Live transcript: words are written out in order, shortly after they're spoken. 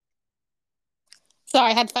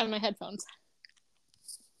Sorry, I had to find my headphones.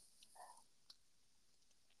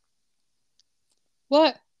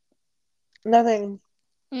 What? Nothing.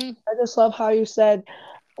 Mm. I just love how you said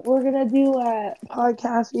we're gonna do a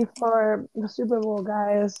podcast before the Super Bowl,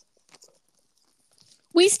 guys.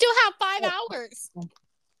 We still have 5 hours.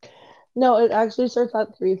 No, it actually starts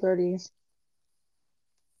at 3:30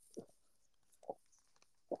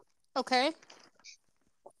 Okay.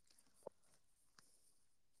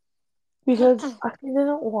 because I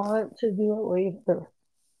didn't want to do it later.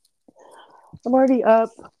 I'm already up.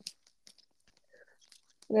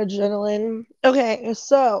 Adrenaline. Okay,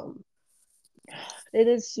 so it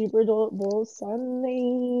is Super Bowl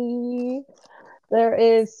Sunday. There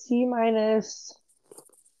is C minus,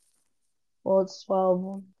 well, it's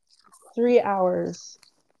 12, 3 hours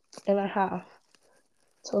and a half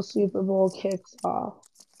till Super Bowl kicks off.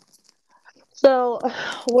 So,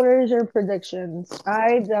 what are your predictions?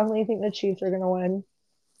 I definitely think the Chiefs are going to win.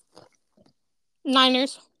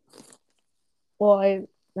 Niners. Well, I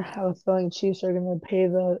have a feeling Chiefs are going to pay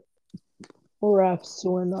the refs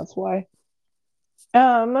to win. That's why.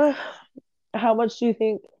 Um, how much do you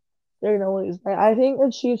think they're going to lose? I think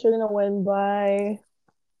the Chiefs are going to win by,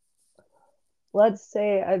 let's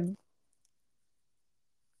say,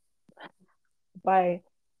 by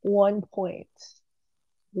 1 point.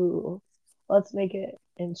 Ooh, let's make it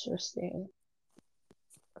interesting.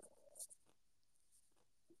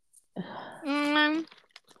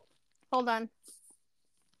 Hold on.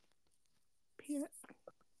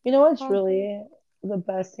 You know what's really the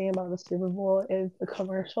best thing about the Super Bowl is the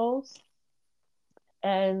commercials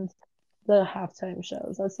and the halftime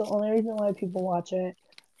shows. That's the only reason why people watch it.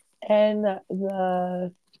 And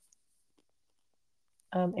the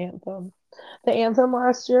anthem. The anthem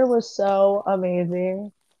last year was so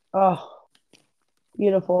amazing. Oh,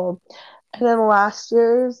 beautiful. And then last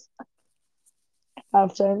year's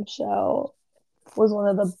halftime show was one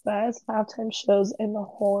of the best halftime shows in the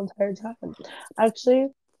whole entire time. Actually,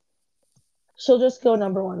 she'll just go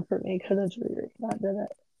number one for me because it's Riri that did it.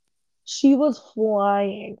 She was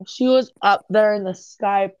flying. She was up there in the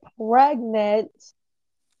sky, pregnant,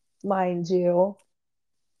 mind you.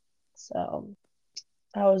 So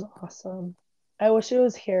that was awesome. I wish it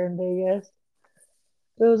was here in Vegas.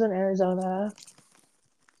 It was in Arizona.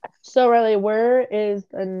 So, really, where is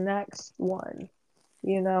the next one?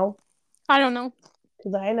 You know? I don't know.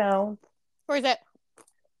 Because I know. Where is it?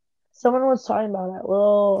 Someone was talking about it.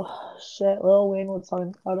 Lil Wayne was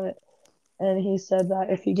talking about it. And he said that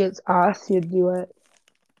if he gets asked, he'd do it.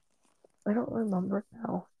 I don't remember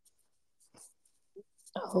now.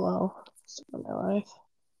 Oh, well. It's my life.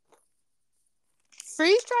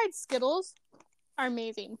 Freeze-dried Skittles are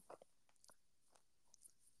amazing.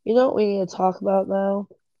 You know what we need to talk about, though?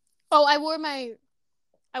 Oh, I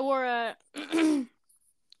wore a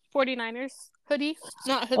 49ers hoodie.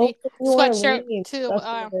 Not Oh, hoodie. you are Sweatshirt leaving. to That's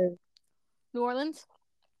what it is. New Orleans.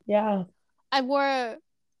 Yeah. I wore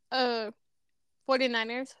a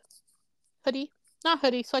 49ers hoodie. Not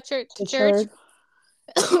hoodie, sweatshirt to To church.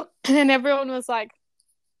 church. And everyone was like,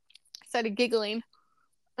 started giggling.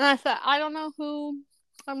 And I said, I don't know who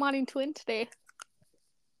I'm wanting to win today.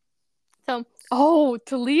 So,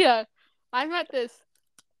 Talia, I met this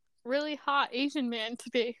really hot Asian man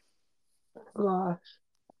today. Gosh.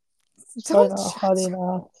 It's probably Don't not hot judge.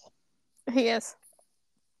 enough. He is.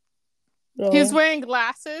 He was Really? wearing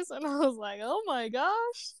glasses, and I was like, oh my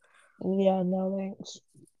gosh. Yeah, no thanks.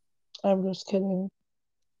 I'm just kidding.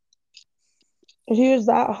 If he was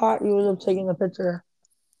that hot, you would have taken a picture.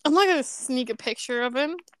 I'm not gonna sneak a picture of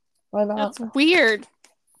him. Why not? That's weird.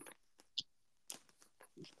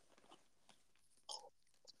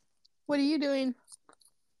 What are you doing?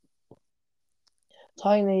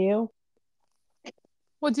 Talking to you?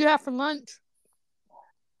 What do you have for lunch?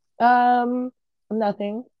 Um,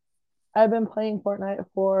 nothing. I've been playing Fortnite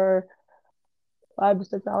for 5 to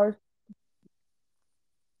 6 hours.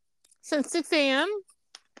 Since 6 a.m.?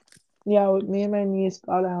 Yeah, me and my niece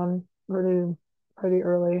got down pretty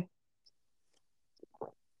early.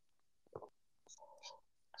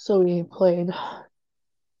 So we played.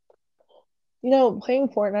 Playing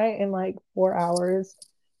Fortnite in like 4 hours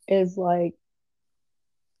is like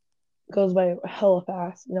goes by hella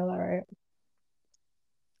fast. You know that, right?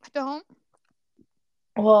 I don't.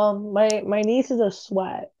 Well, my niece is a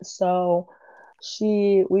sweat, so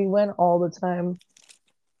we win all the time.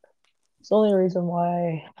 It's the only reason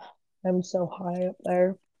why I'm so high up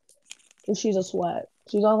there. And she's a sweat.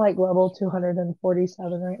 She's on like level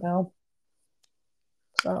 247 right now.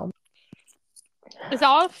 So Is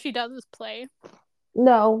all she does is play?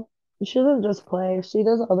 no, she doesn't just play. She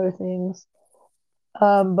does other things.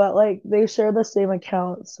 But like they share the same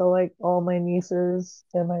account, so like all my nieces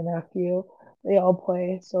and my nephew, they all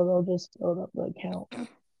play, so they'll just build up the account. Oh,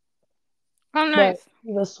 But nice.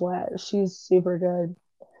 the sweat, she's super good.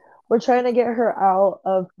 We're trying to get her out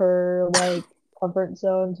of her like comfort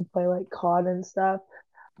zone to play like COD and stuff,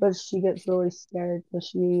 but she gets really scared because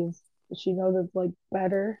she knows it's like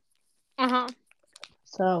better. Uh huh.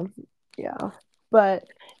 So yeah. But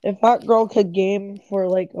if that girl could game for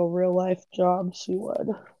like a real life job, she would.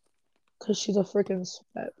 Cause she's a freaking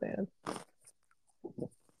sweat, man.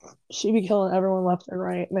 She be killing everyone left and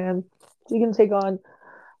right, man. She can take on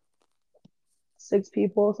 6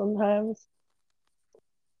 people sometimes.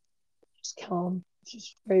 Just kill them.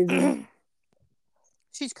 She's crazy.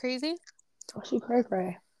 She's crazy. Oh, she cray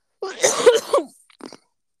cray.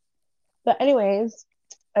 But anyways,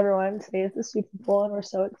 everyone, today is the Super Bowl and we're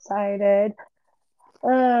so excited.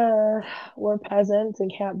 Uh, we're peasants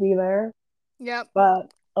and can't be there, Yep.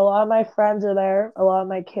 but a lot of my friends are there. A lot of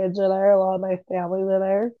my kids are there. A lot of my families are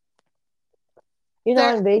there. You know,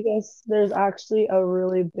 There. in Vegas, there's actually a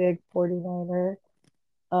really big 49er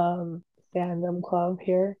um fandom club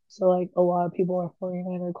here. So like a lot of people are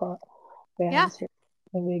 49er club Yeah. fans here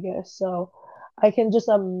in Vegas. So I can just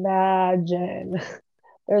imagine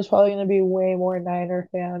there's probably going to be way more Niner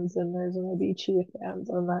fans than there's going to be Chief fans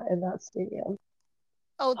in that stadium.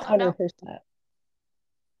 Oh, no doubt. 100%.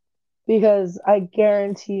 Because I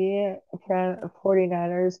guarantee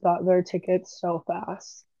 49ers got their tickets so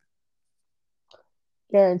fast.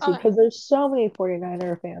 Guaranteed. Okay. Because there's so many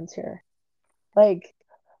 49er fans here. Like,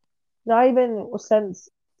 not even since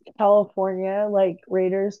California, like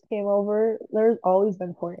Raiders came over, there's always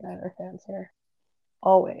been 49er fans here.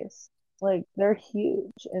 Always. Like, they're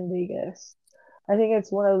huge in Vegas. I think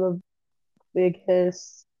it's one of the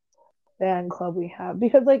biggest fan club we have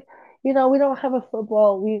because like we don't have a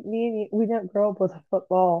football we didn't grow up with a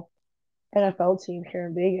football NFL team here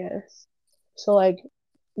in Vegas, so like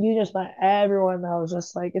you just met everyone that was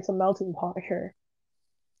just like it's a melting pot here.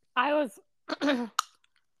 I was. I was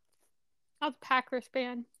a Packers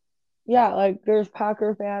fan. Yeah, like there's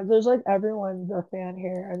Packer fans, there's like everyone's a fan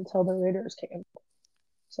here until the Raiders came,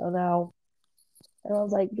 so now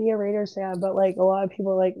everyone's like be a Raiders fan, but like a lot of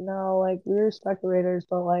people are like no, like we respect the Raiders,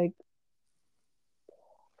 but like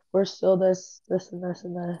we're still this and this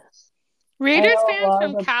and this. I Raiders know a fans lot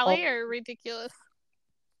of from the Cali are ridiculous.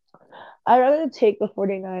 I'd rather take the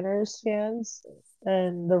 49ers fans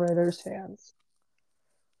than the Raiders fans.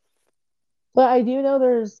 But I do know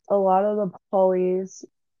there's a lot of the Pollies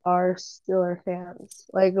are Steeler fans.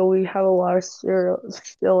 Like we have a lot of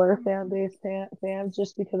Steeler fan base fans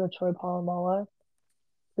just because of Troy Polamalu.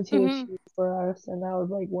 Because he was Hmm. huge for us, and that was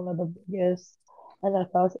like one of the biggest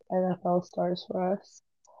NFL stars for us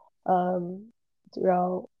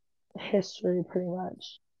throughout history, pretty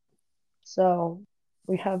much. So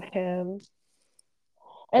we have him.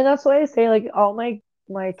 And that's why I say like all my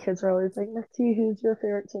kids are always like, Misty, who's your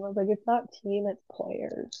favorite team? I was like, it's not team, it's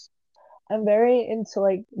players. I'm very into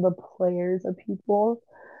like the players of people.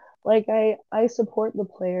 Like I support the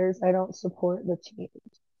players, I don't support the team.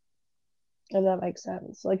 If that makes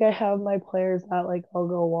sense. Like I have my players that like I'll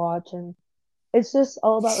go watch and it's just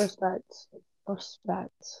all about respect.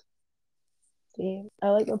 Respect. Team. I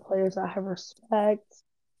like the players that have respect,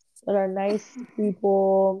 that are nice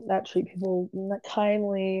people, that treat people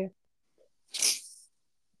kindly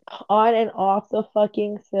on and off the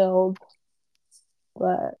fucking field.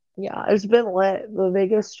 But yeah, it's been lit. The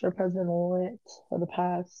Vegas Strip has been lit for the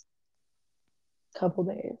past couple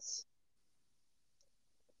days.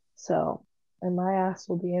 So, and my ass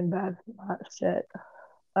will be in bed for that shit.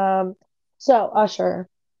 Um, so Usher,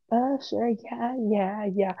 yeah, yeah,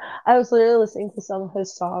 yeah. I was literally listening to some of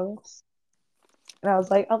his songs, and I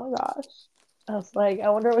was like, oh my gosh. I was like, I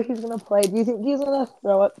wonder what he's gonna play. Do you think he's gonna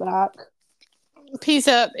throw it back Peace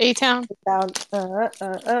up, A Town. down?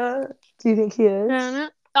 Do you think he is?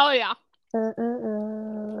 Oh yeah. Uh,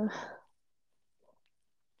 uh, uh.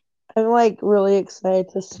 I'm like really excited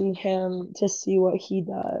to see him, to see what he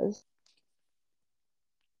does.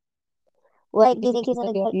 Like, do you think he's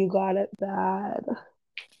gonna do You Got It Bad? What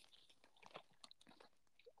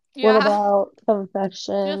Yeah. about Just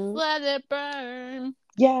Confessions? let it burn.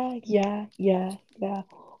 Yeah, yeah, yeah, yeah.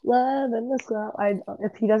 Love in this club.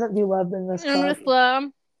 If he doesn't do Love in this In club, this love.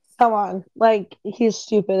 come on. Like he's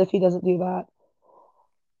stupid if he doesn't do that.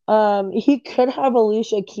 He could have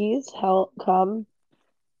Alicia Keys help come.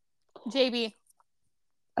 JB.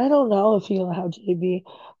 I don't know if he'll have JB.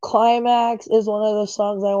 Climax is one of the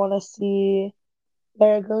songs I want to see.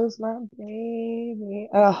 There goes my baby.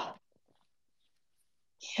 Ugh,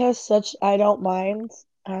 he has such. I don't mind.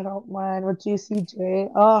 I don't mind with Juicy J.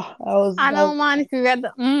 Oh, I that don't was mind if you read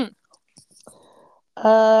the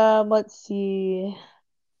let's see.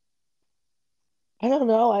 I don't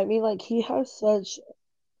know. I mean, like he has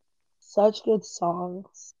such good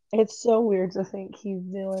songs. It's so weird to think he's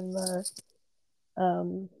doing the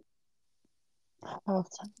um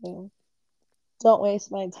halftime. Don't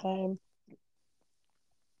waste my time.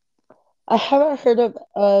 I haven't heard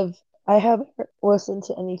of I haven't listened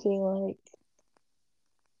to anything like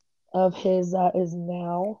of his that is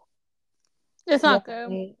now. It's 'Cause not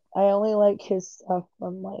good. I only like his stuff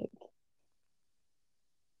from like,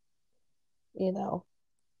 you know.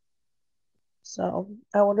 So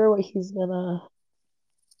I wonder what he's gonna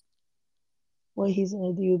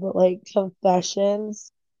do. But like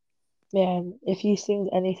Confessions, man, if he sings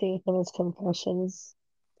anything from his Confessions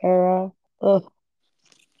era, ugh.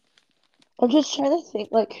 I'm just trying to think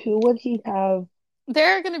like who would he have?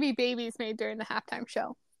 There are gonna be babies made during the halftime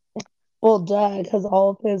show. Well, duh, because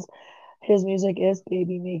all of his music is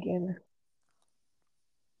baby making True.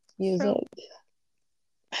 music.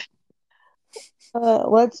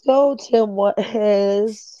 Let's go to what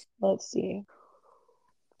his, let's see.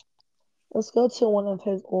 Let's go to one of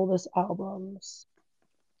his oldest albums.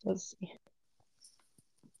 Let's see.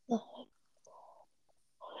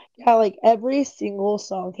 Yeah, like every single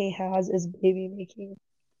song he has is baby making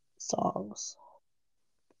songs.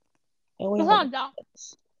 And we It's have not dumb.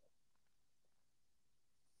 this.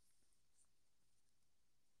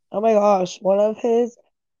 Oh my gosh, one of his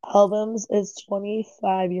albums is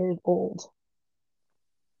 25 years old.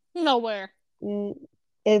 Nowhere. Mm,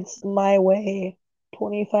 It's My Way,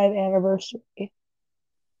 25 anniversary.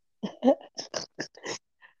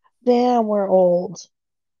 Damn, we're old.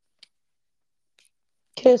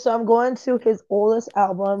 Okay, so I'm going to his oldest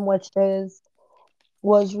album, which is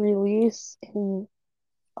was released in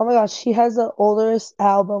oh my gosh, he has the oldest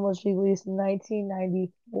album was released in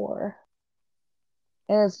 1994,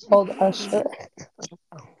 and it's called Usher.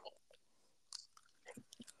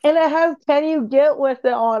 And it has Can You Get With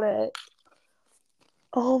It on it.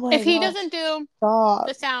 Oh my If he gosh, doesn't do the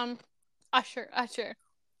stop. sound, Usher, Usher.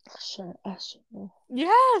 Usher, Usher.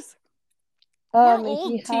 Yes, we're He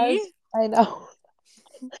old, has, T. I know,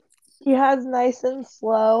 he has Nice and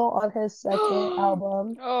Slow on his second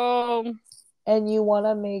album, Oh. and You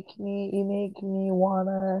Make Me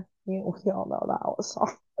Wanna, you all know that was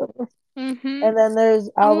song. Mm-hmm. And then there's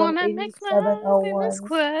I album wanna make love in this 8701,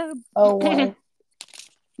 club. 01,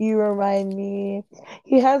 You Remind Me.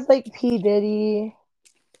 He has like P. Diddy.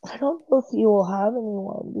 I don't know if he will have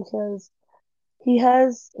anyone because he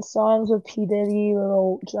has songs with P. Diddy,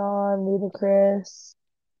 Little John, Ludacris.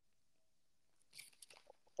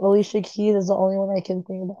 Alicia Keys is the only one I can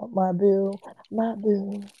think about. My boo, my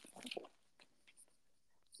boo.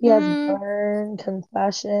 He has mm, Burn,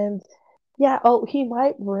 Confessions. Yeah, oh, he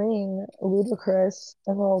might bring Ludacris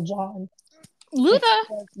and Little John. If Luda,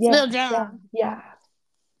 he does. Lil Yeah, yeah, Jon. yeah.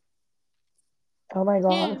 Oh my Yeah,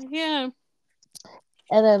 gosh. yeah.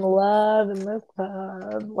 And then Love in the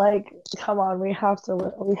Club. Like, come on, we have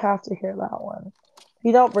to hear that one. If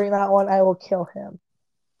you don't bring that one, I will kill him.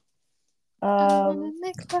 I wanna Um,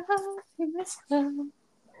 make love in this club.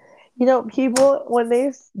 People when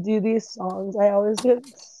they do these songs, I always get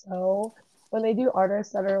so when they do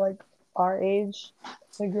artists that are like our age,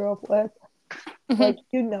 we grew up with, Mm-hmm. like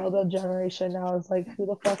the generation now is like, who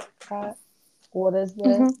the fuck is that? What is this?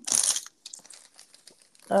 Mm-hmm.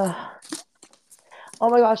 Ugh. Oh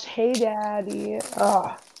my gosh, Hey Daddy.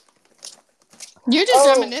 Ugh. You're just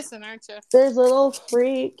Oh, reminiscing, aren't you? there's Little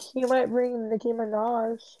Freak. He might bring Nicki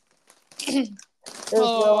Minaj. There's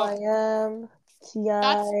Will Oh, I Am, that's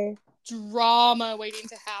T.I., drama waiting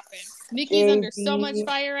to happen. Nikki's under so much Jay-Z.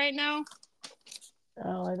 fire right now.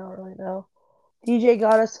 Oh, I don't really know. DJ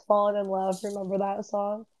Got Us Falling in Love. Remember that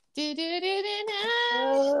song? Do do do do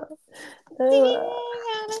now. Uh, uh,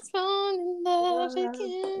 Let's fall in love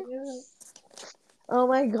again. oh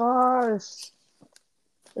my gosh.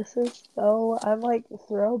 I'm like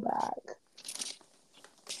throwback.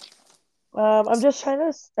 I'm just trying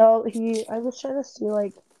to see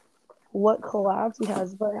like what collabs he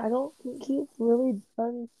has, but I don't think he's really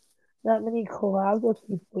done that many collabs with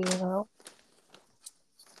people.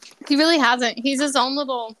 He really hasn't. He's his own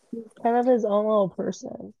little. He's kind of his own little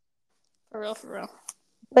person. For real, for real.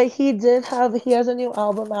 But he has a new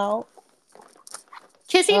album out,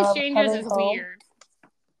 Kissing strangers Coming is Home, weird.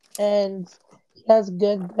 and he has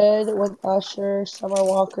Good Good with Usher, Summer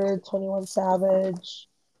Walker, 21 Savage.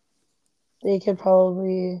 They could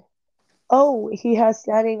probably. Oh, he has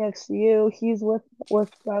Standing Next to You. He's with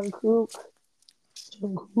Jungkook. Mm.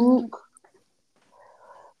 Jungkook.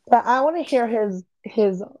 But I want to hear his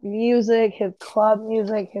his music, his club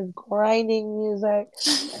music, his grinding music.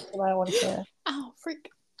 That's what I want to hear. Oh, freak.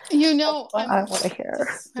 That's what I'm I want to hear.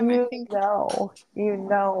 just slam my finger. You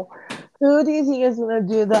know. Who do you think is gonna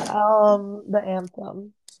do the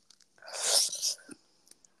anthem?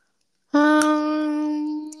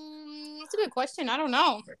 That's a good question. I don't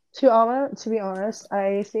know. To be honest,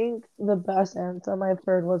 I think the best anthem I've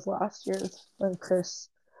heard was last year's when Chris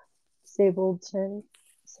Stapleton,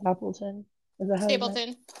 is that how you know?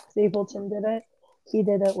 Stapleton. Stapleton did it. He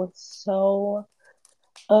did it with so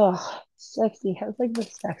sexy. He has like the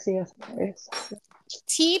sexiest voice.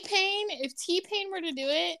 T Pain. If T Pain were to do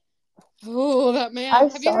it, oh, that I man.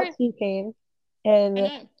 Have you saw heard? T-Pain, I and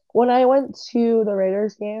know. when I went to the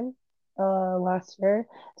Raiders game last year,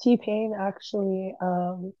 T-Pain actually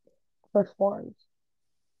performed.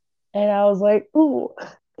 And I was like, ooh,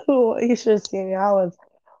 ooh, you should have seen me. I was,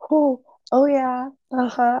 ooh, oh yeah,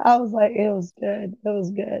 uh-huh. I was like, it was good. It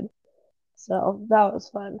was good. So that was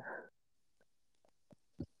fun.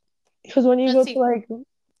 Because Let's see.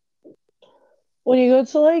 when you go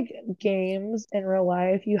to like games in real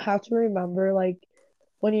life, you have to remember like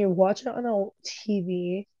when you watch it on a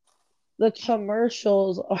TV, the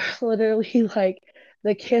commercials are literally like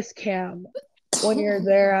the kiss cam when you're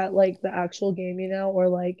there at like the actual game, or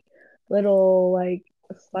like little like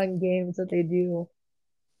fun games that they do.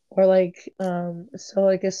 Or like so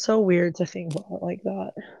like it's so weird to think about it like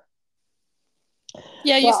that.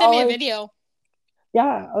 Yeah, But you sent me a video.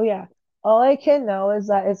 yeah, oh yeah. All I can know is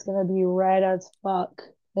that it's gonna be red as fuck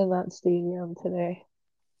in that stadium today.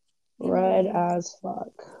 Red Mm, as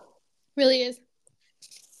fuck. really is.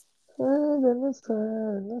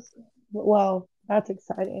 Well, that's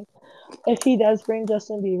exciting. If he does bring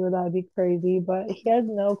Justin Bieber, that'd be crazy. But he has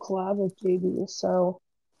no collab with JB, so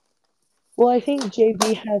well, I think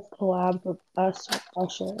JB has collabed with Usher.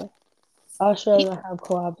 Usher He, doesn't have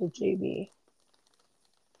collabs with JB.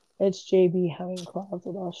 It's JB having collabs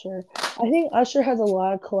with Usher. I think Usher has a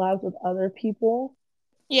lot of collabs with other people,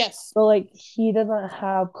 yes. but like he doesn't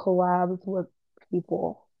have collabs with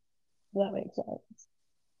people. If that makes sense.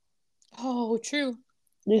 Oh, true.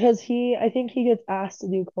 Because I think he gets asked to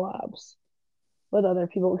do collabs with other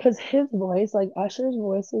people because his voice, like Usher's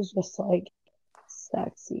voice, is just like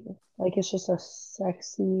sexy. Like it's just a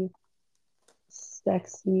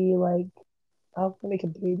sexy, like I'll make a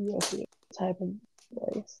baby of you type of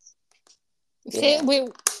voice. Say, Yeah. wait,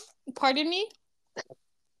 pardon me?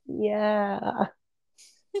 Yeah.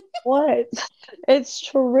 What? It's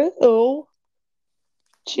true.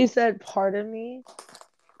 She said, pardon me.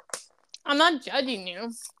 I'm not judging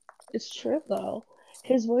you. It's true though.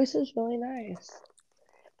 His voice is really nice.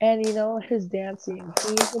 And his dancing.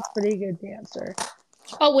 He's a pretty good dancer.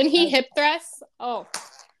 Oh, when he Like, hip thrusts, oh,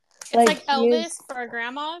 it's like like he Elvis is for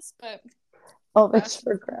grandmas, but for it's us.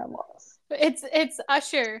 for grandmas. It's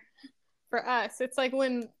Usher for us. It's like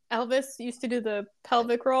when Elvis used to do the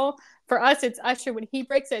pelvic roll. For us, it's Usher when he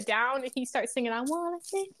breaks it down and he starts singing, "I wanna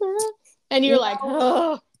sing," and you're You like,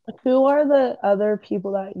 know, oh, who are the other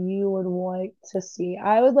people that you would like to see?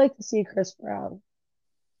 I would like to see Chris Brown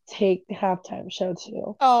take halftime show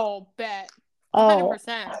too. oh, bet, Oh,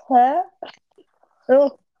 100%. huh?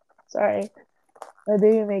 Oh, sorry. My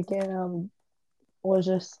baby making was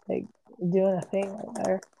just like doing a thing right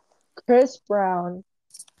there. Chris Brown,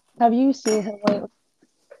 have you seen him lately?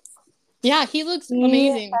 Yeah, he looks He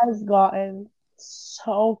amazing. has gotten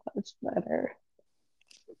so much better.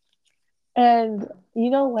 And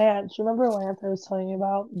Lance, remember Lance I was telling you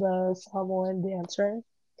about, the Samoan dancer?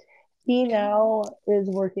 He Yeah. now is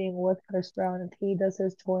working with Chris Brown and he does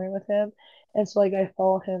his touring with him. And so like I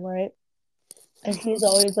follow him, right? And he's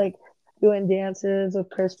always like doing dances with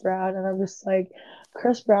Chris Brown, and I'm just like,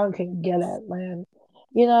 Chris Brown can get it, man.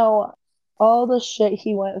 You know, all the shit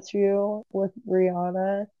he went through with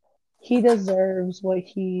Rihanna, he deserves what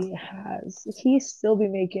he has. He still be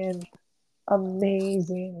making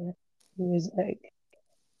amazing music.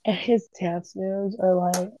 And his dance moves are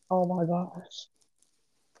like, oh my gosh,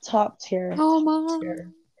 top tier, Oh top my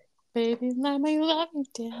tier. baby, let me love you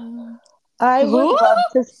down. I would Ooh. love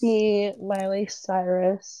to see Miley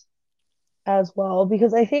Cyrus as well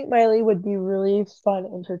because I think Miley would be really fun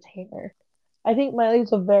entertainer. I think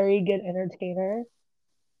Miley's a very good entertainer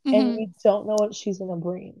and Mm-hmm. you don't know what she's gonna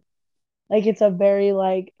bring. Like it's a very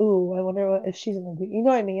like, ooh, I wonder what if she's gonna do. You know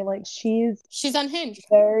what I mean? Like she's She's unhinged.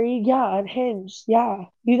 very, yeah, unhinged. Yeah.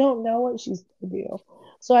 You don't know what she's gonna do.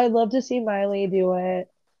 So I'd love to see Miley do it.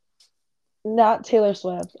 Not Taylor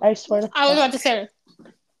Swift. I swear to I was about fuck. to say,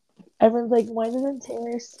 Everyone's like, why doesn't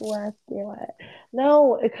Taylor Swift do it?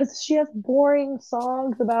 No, because she has boring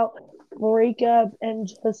songs about breakup and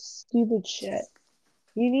just stupid shit.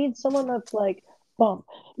 You need someone that's like, bump.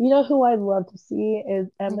 You know who I'd love to see is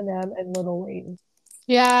Eminem and Lil Wayne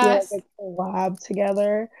do like Yes. a collab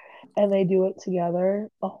together and they do it together.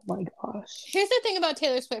 Oh my gosh. Here's the thing about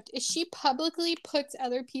Taylor Swift is she publicly puts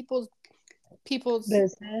other people's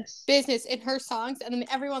Business. business in her songs and then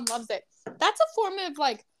everyone loves it. That's a form of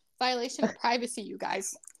like violation of privacy, you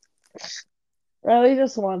guys. Really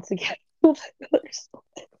just wants to get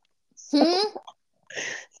so, Hmm?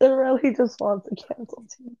 so really just wants to cancel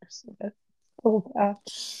Taylor Swift so bad.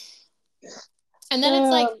 And then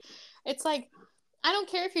Um, it's like, I don't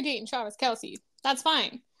care if you're dating Travis Kelsey. That's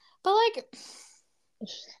fine. But like,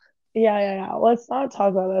 yeah. Let's not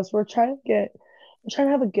talk about this. We're trying to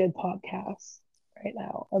have a good podcast right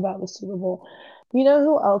now about the Super Bowl. You know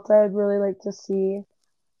who else I'd really like to see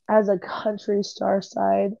as a country star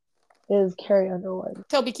side is Carrie Underwood.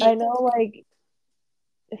 Toby I Keith. know, like,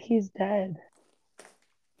 he's dead.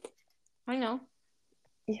 I know.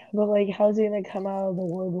 Yeah, but like, how's he gonna come out of the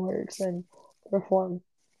woodworks and perform?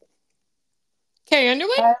 Carrie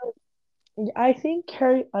Underwood? I I think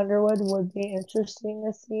Carrie Underwood would be interesting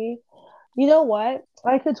to see. You know what?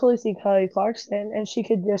 I could totally see Kelly Clarkson, and she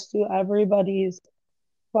could just do everybody's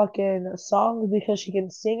fucking songs because she can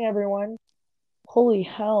sing everyone. Holy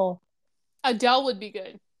hell. Adele would be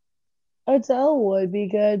good. Adele would be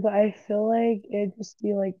good, but I feel like it'd just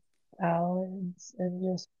be like ballads and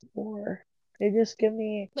just more. They just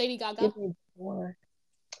Lady Gaga. give me more.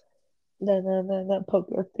 That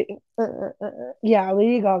poker thing. Yeah,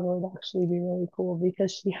 Lady Gaga would actually be really cool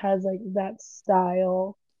because she has like that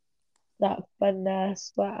style, that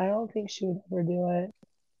finesse, but I don't think she would ever do it.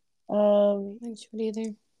 I think she would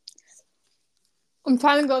either. I'm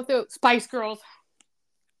trying to go through Spice Girls.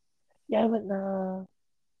 Yeah, but nah.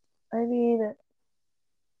 I mean,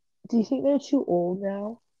 do you think they're too old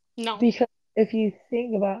now? No. Because if you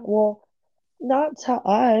think about, well, not to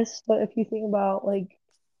us, but if you think about like,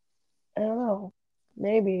 I don't know,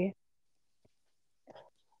 maybe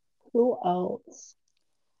who else?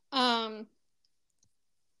 Um,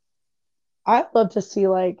 I'd love to see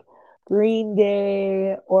like Green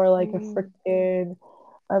Day or like a mm, freaking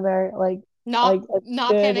American not like a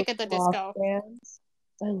not good Panic at the rock Disco. band.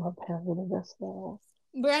 I love Panic! At the Disco.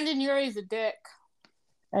 Brandon Urie's a dick.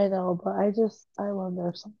 I know, but I love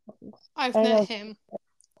their songs. I've I met know, him.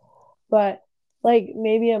 but like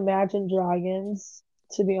maybe Imagine Dragons,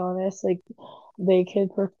 to be honest, like they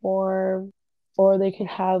could perform, or they could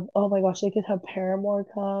have. Oh my gosh, they could have Paramore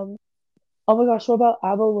come. Oh my gosh, what about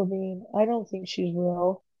Avril Lavigne? I don't think she's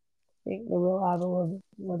real. I think the real Avril Lavigne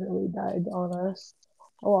literally died on us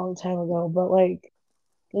a long time ago. But like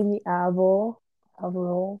maybe Avril.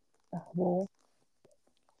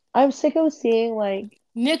 I'm sick of seeing like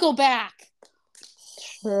Nickelback.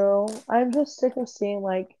 true. I'm just sick of seeing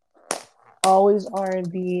like always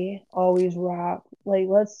R&B, always rap. Like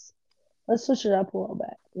let's switch it up a little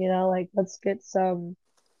bit. Like let's get some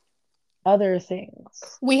other things.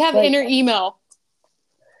 We have Like inner emo.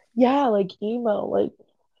 yeah, like emo. Like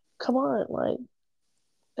come on, like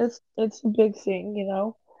it's a big thing.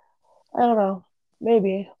 I don't know.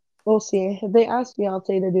 Maybe. We'll see. If they ask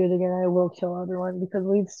Beyonce to do it again, I will kill everyone because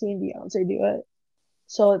we've seen Beyonce do it.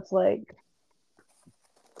 So it's like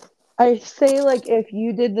I say like if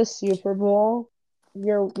you did the Super Bowl,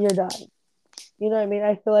 you're done. You know what I mean?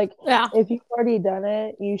 I feel like Yeah, if you've already done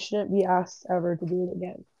it, you shouldn't be asked ever to do it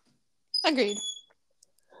again. agreed.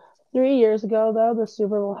 3 years ago though, the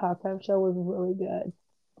Super Bowl halftime show was really good.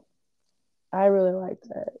 I really liked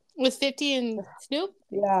it. With 50 and Snoop?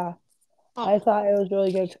 Yeah. Oh, I thought it was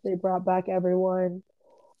really good because they brought back everyone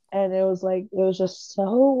and it was just so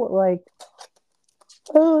like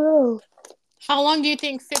I don't how long do you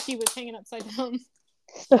think 50 was hanging upside down?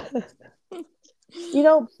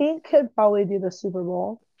 know. Pink could probably do the Super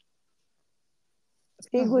Bowl.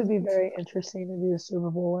 Pink would Mm-hmm. be very interesting to do the Super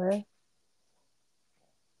Bowl with.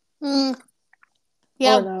 Mm, Or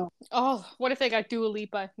yeah. no. Oh, what if they got Dua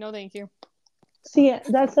Lipa? No, thank you. See,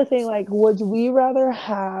 that's the thing. Like, would we rather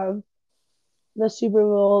have the Super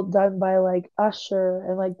Bowl done by like Usher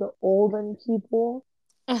and like the olden people?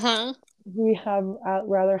 Uh huh. We have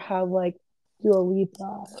rather have like Dua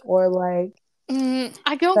Lipa or like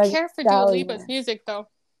I don't Megan care for Dua Lipa's Stallion music though.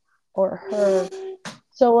 or her.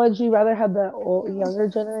 So would you rather have the younger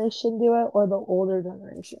generation do it or the older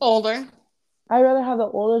generation? Older. I'd rather have the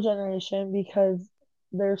older generation because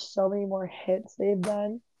there's so many more hits they've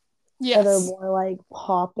done that are Yes. more like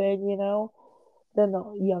poppin', than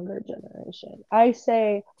the younger generation. I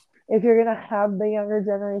say if you're gonna have the younger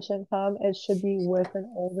generation come, it should be with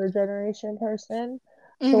an older generation person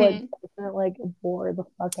so it Mm-hmm. doesn't like bore the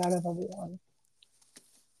fuck out of everyone.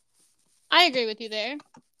 I agree with you there.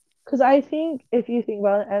 Because I think if you think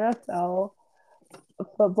about it, NFL,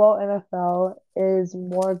 football NFL is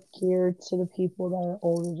more geared to the people that are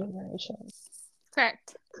older generation.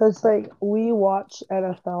 Correct. Because like we watch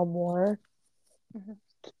NFL more Mhm.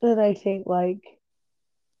 than I think like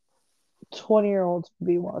 20-year-olds would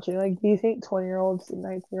be watching. Like, do you think 20-year-olds and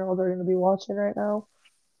 19-year-olds are going to be watching right now?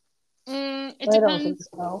 It I don't think depends.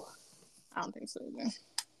 so. I don't think so either.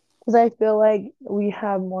 Because I feel like we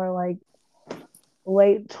have more like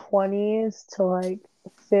late 20s to like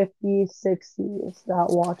 50s, 60s that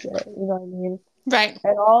watch it. You know what I mean? Right.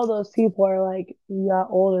 And all those people are like yeah,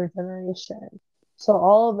 older generation. So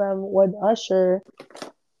all of them, when Usher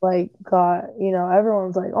like got,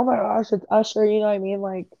 everyone's like, oh my gosh, it's Usher. You know what I mean?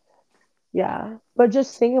 Like, yeah. But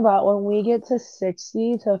just think about when we get to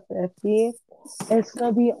 60 to 50, it's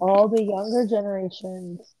gonna be all the younger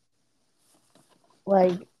generations,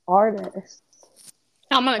 like artists.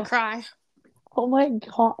 I'm gonna cry. Oh my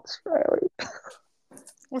gosh, Riley.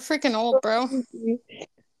 We're freaking old, bro.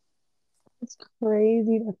 It's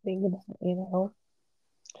crazy to think about.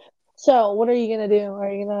 So, what are you gonna do?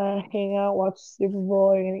 Are you gonna hang out, watch Super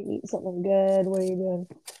Bowl? Are you gonna eat something good? What are you doing?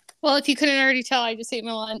 Well, if you couldn't already tell, I just ate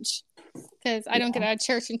my lunch because I don't get Yeah, out of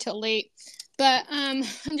church until late. But I'm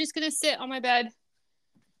just gonna sit on my bed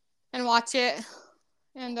and watch it.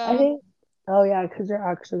 And I think. Oh yeah, because you're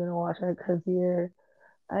actually gonna watch it because you're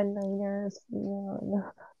a Niners fan.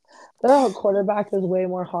 Their quarterback is way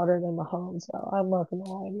more hotter than Mahomes, so I'm not gonna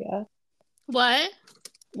lie to you. what?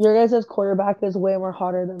 Your guys' quarterback is way more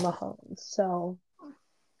hotter than Mahomes, so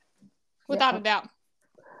Without yeah, a doubt.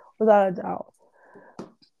 without a doubt.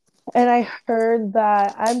 And I heard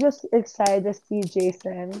that I'm just excited to see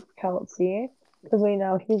Jason Kelsey because we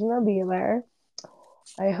know he's gonna be there.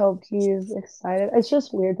 I hope he's excited. It's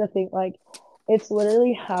just weird to think like it's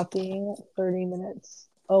literally happening 30 minutes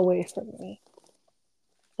away from me.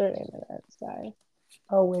 30 minutes, guys,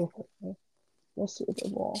 away from me. The Super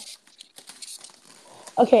Bowl.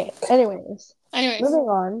 Okay, anyways, Anyways, moving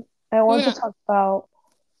on. I want moving to on. talk about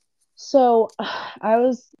so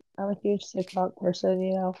I'm a huge TikTok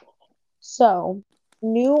person. So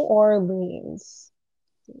New Orleans.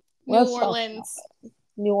 New Let's talk about Orleans. it.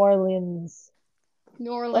 New Orleans.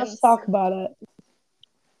 New Let's Orleans. talk about it.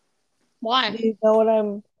 Why? Do you know what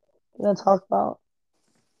I'm gonna talk about?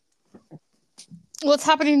 What's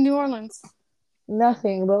happening in New Orleans?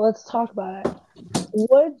 Nothing, but let's talk about it.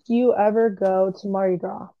 Would you ever go to Mardi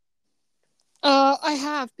Gras? I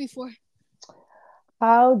have before.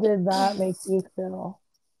 How did that make you feel?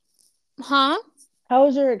 Huh? How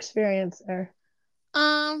was your experience there?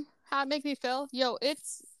 How it make me feel? Yo,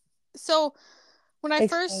 it's so when I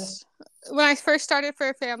Explain first when I first started for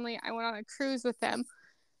a family, I went on a cruise with them.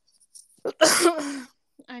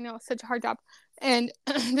 I know, such a hard job. And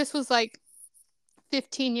this was like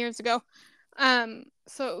 15 years ago.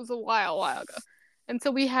 So it was a while ago. And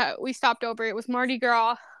so we stopped over. It was Mardi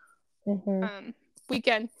Gras it.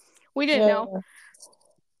 weekend. We didn't Yeah, know. yeah.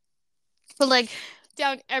 But like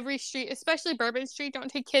down every street, especially Bourbon Street, don't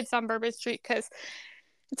take kids on Bourbon Street because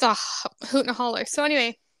it's a hoot and a holler. So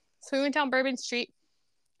anyway, so we went down Bourbon Street,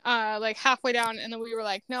 like halfway down, and then we were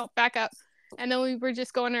like, no, back up. And then we were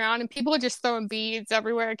just going around, and people were just throwing beads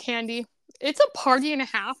everywhere, candy. It's a party and a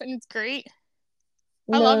half, and it's great.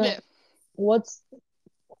 I loved No, it. what's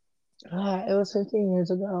it was 15 years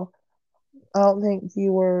ago. I don't think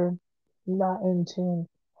you were not in tune.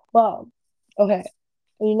 Well, okay.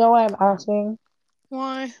 You know why I'm asking?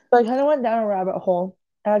 Why? So I kind of went down a rabbit hole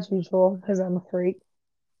as usual because I'm a freak.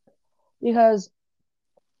 Because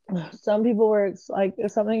some people were like,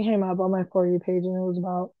 if something came up on my For You page and it was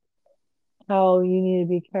about how you need to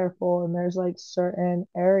be careful, and there's like certain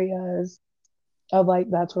areas of like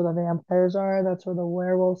that's where the vampires are, that's where the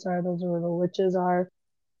werewolves are, those are where the witches are,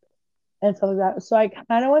 and stuff like that. So I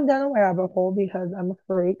kind of went down a rabbit hole because I'm a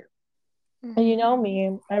freak. And you Mm-hmm. know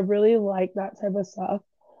me, I really like that type of stuff.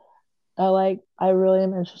 I really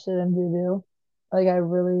am interested in voodoo. Like I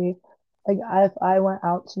really like if I went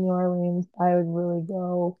out to New Orleans, I would really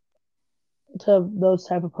go to those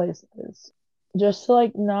type of places. Just to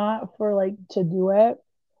like not for like to do it,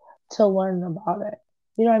 to learn about it.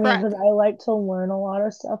 You know what I mean? Because Correct. I like to learn a lot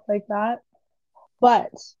of stuff like that.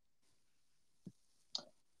 But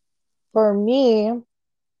for me, I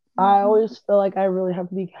Mm-hmm. always feel like I really have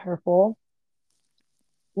to be careful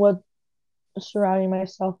with surrounding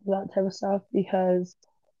myself with that type of stuff because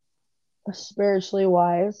spiritually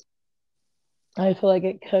wise, I feel like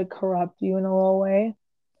it could corrupt you in a little way.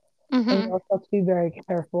 And you Mm-hmm. also have to be very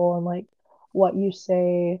careful in like what you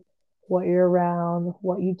say, what you're around,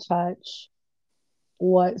 what you touch,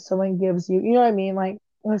 what someone gives you. You know what I mean? Like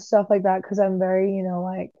with stuff like that because I'm very,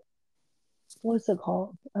 like, what's it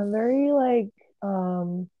called? I'm very like,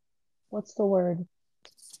 um, what's the word?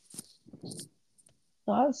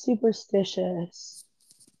 Not superstitious.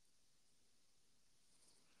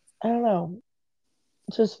 I don't know.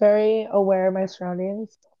 Just very aware of my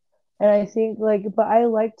surroundings. And I think like, but I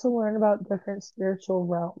like to learn about different spiritual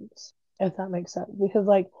realms, if that makes sense. Because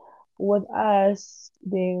like with us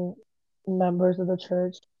being members of the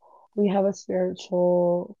church, we have a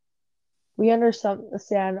spiritual, we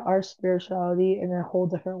understand our spirituality in a whole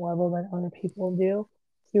different level than other people do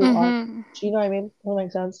through our, Mm-hmm. you know what I mean? That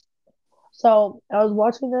makes sense. So I was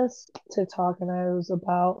watching this TikTok and I was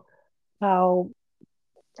about how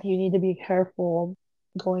you need to be careful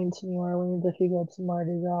going to New Orleans if you go to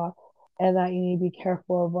Mardi Gras, and that you need to be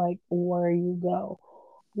careful of like where you go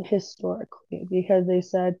historically because they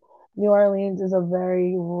said New Orleans is a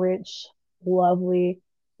very rich, lovely,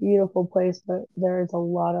 beautiful place, but there is a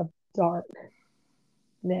lot of darkness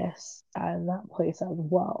in that place as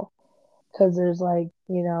well. Because there's like,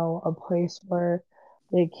 a place where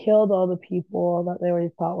they killed all the people that they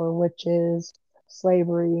already thought were witches,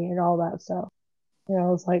 slavery, and all that stuff. I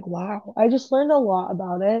was like, wow. I just learned a lot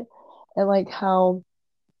about it and like how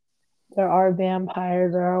there are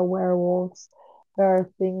vampires, there are werewolves, there are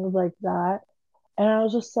things like that. And I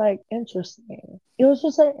was just like, interesting. It was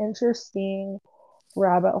just an interesting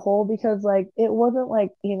rabbit hole because like it wasn't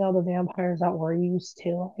like, the vampires that we're used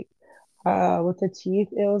to, like with the teeth.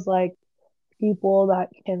 It was like people that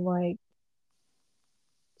can like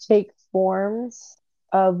take forms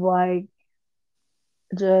of like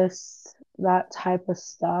just that type of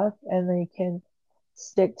stuff and they can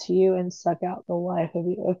stick to you and suck out the life of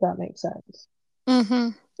you, if that makes sense. Mm-hmm.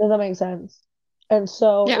 Does that make sense? And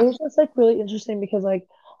so it Yeah. was just like really interesting because like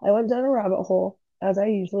I went down a rabbit hole as I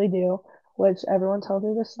usually do, which everyone tells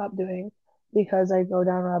me to stop doing because I go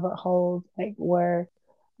down rabbit holes like where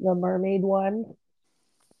the mermaid one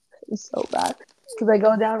is so bad because I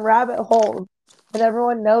go down rabbit holes and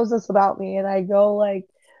everyone knows this about me and I go like,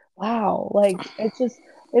 wow, like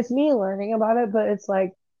it's me learning about it, but it's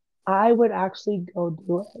like I would actually go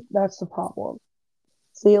do it. That's the problem.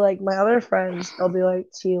 See, like my other friends, they'll be like,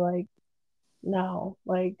 "T, like, no,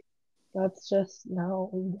 like, that's just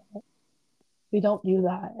no, we don't do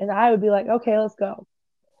that." And I would be like, "Okay, let's go."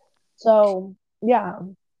 So yeah,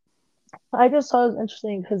 I just thought it was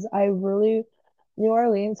interesting because I really, New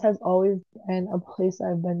Orleans has always been a place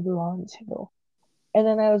I've been drawn to. And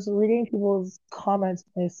then I was reading people's comments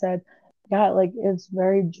and they said, yeah, like it's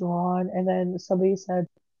very drawn. And then somebody said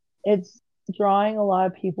it's drawing a lot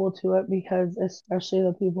of people to it because especially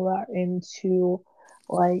the people that are into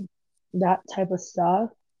like that type of stuff,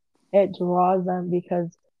 it draws them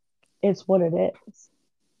because it's what it is.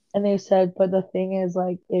 And they said, but the thing is,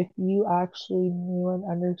 like, if you actually knew and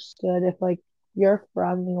understood, if like you're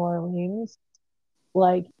from New Orleans,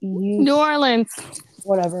 like New Orleans.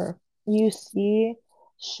 whatever, you see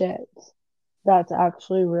shit that's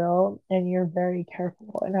actually real and you're very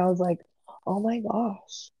careful. And I was like, oh my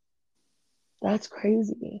gosh, that's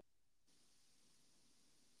crazy.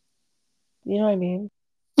 You know what I mean?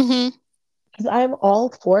 Mm-hmm. Because I'm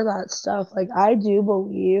all for that stuff. Like, I do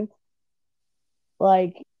believe,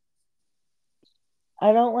 like,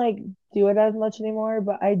 I don't like do it as much anymore,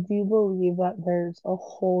 but I do believe that there's a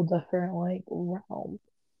whole different, like, realm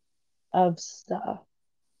of stuff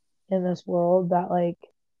in this world that, like,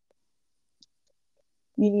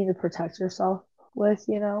 you need to protect yourself with.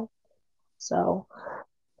 So,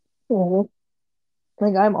 mhm.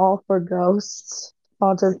 Like, I'm all for ghosts,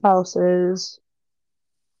 haunted houses,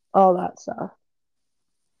 all that stuff.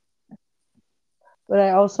 But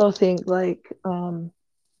I also think, like,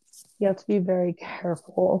 you have to be very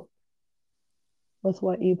careful with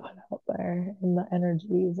what you put out there and the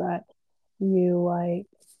energies that you like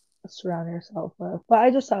surround yourself with. But I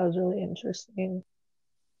just thought it was really interesting.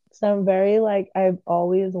 So I'm very like I've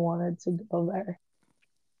always wanted to go there.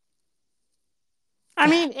 I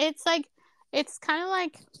mean, it's kind of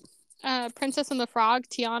like Princess and the Frog,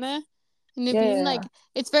 Tiana. Yeah, Naveen, yeah, like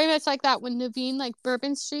it's very much like that when Naveen, like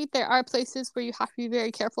Bourbon Street, there are places where you have to be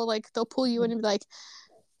very careful. Like they'll pull you in and be like,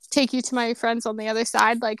 take you to my friends on the other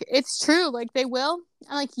side. Like it's true, like they will.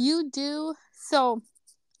 And like you do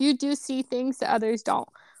see things that others don't.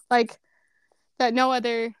 Like that no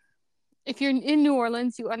other if you're in New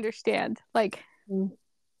Orleans, you understand. Like yeah.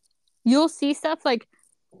 you'll see stuff like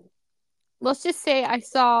let's just say I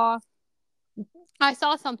saw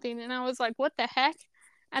something and I was like, what the heck?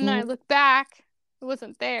 And then I Mm-hmm. looked back, it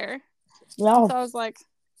wasn't there. And so No, I was like,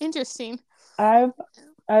 interesting. I've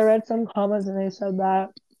I read some comments and they said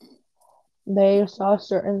that They saw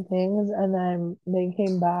certain things and then they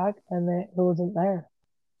came back and it wasn't there.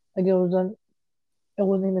 Like it wasn't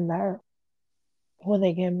even there when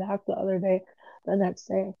they came back the other day, the next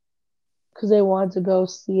day, because they wanted to go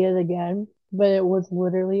see it again, but it was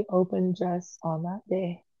literally open just on that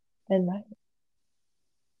day and night,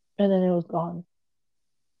 and then it was gone.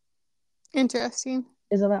 Interesting.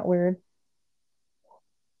 Isn't that weird?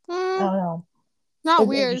 I Mm, don't know. not It's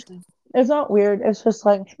weird. interesting. It's not weird. It's just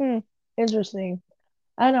like, interesting.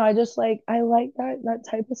 I don't know. I like that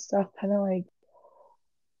type of stuff. Kind of like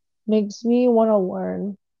makes me want to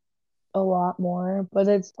learn a lot more, but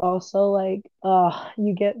it's also like,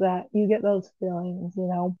 you get those feelings,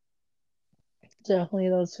 definitely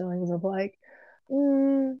those feelings of like,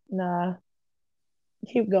 nah,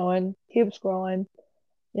 keep going, keep scrolling.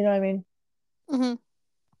 You know what I mean? Hmm.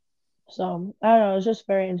 So I don't know. It's just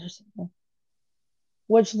very interesting.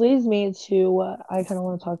 Which leads me to what I kind of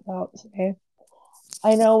want to talk about today.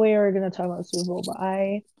 I know we were gonna talk about Super Bowl, but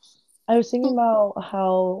I was thinking about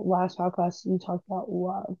how last podcast you talked about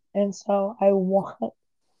love, and so I want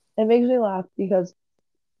it makes me laugh because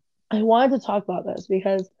I wanted to talk about this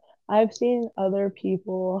because I've seen other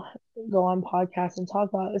people go on podcasts and talk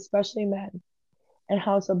about, it, especially men, and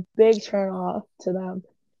how it's a big turn off to them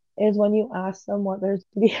is when you ask them what their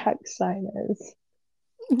zodiac sign is.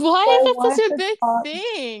 So Why is I that wanted such a to big talk.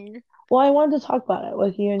 thing? Well, I wanted to talk about it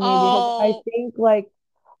with you and me because I Oh, think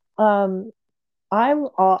um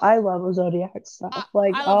I love zodiac stuff.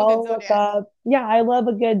 Like I love a good I'll look zodiac. up, yeah, I love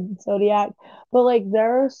a good zodiac, but like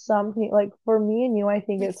there are some people like for me and you, I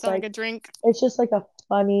think Make it it's sound like like a drink. it's just like a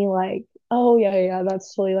funny like, oh yeah, yeah,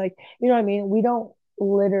 that's totally like, you know what I mean? We don't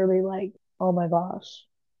literally like, oh my gosh,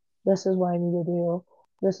 this is what I need to do.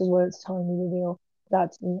 This is what it's telling me to do.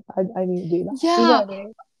 I need to do that. You know Yeah, what I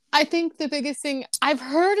mean? I think the biggest thing I've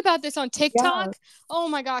heard about this on Yeah. TikTok. Oh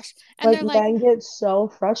my gosh. And Like they're like, men get so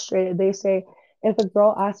frustrated. They say if a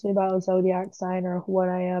girl asks me about a zodiac sign or what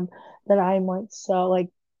I am, then I'm like so like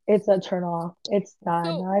it's a turn off. It's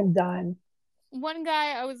done. so I'm done. one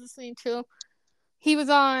guy I was listening to, he was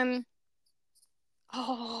on,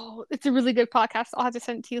 oh, it's a really good podcast. I'll have to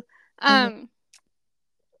send it to you. Mhm. Um,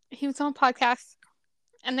 he was on podcast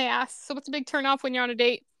and they asked, so what's a big turn off when you're on a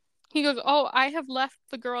date? He goes, oh, I have left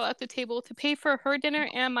the girl at the table to pay for her dinner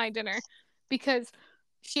and my dinner because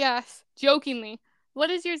she asked jokingly, what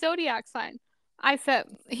is your zodiac sign? I said,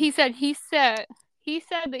 he said,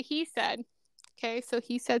 okay, so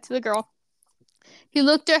he said to the girl, he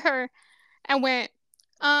looked at her and went,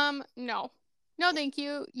 no, no, thank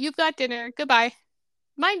you. You've got dinner. Goodbye.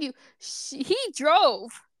 Mind you, he drove.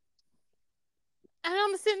 And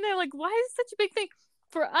I'm sitting there like, why is it such a big thing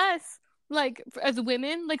for us? Like as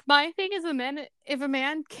women, like my thing is a man. If a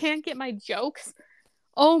man can't get my jokes,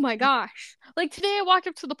 oh my gosh! Like today, I walked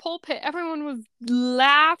up to the pulpit. Everyone was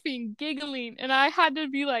laughing, giggling, and I had to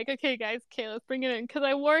be like, okay, guys, okay, let's bring it in because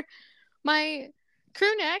I wore my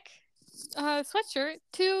crew neck sweatshirt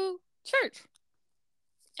to church.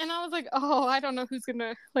 And I was like, oh, I don't know who's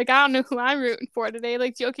gonna like, I don't know who I'm rooting for today,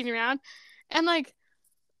 like joking around. And like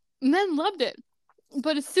men loved it.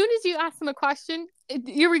 But as soon as you ask them a question,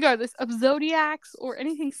 regardless of zodiacs or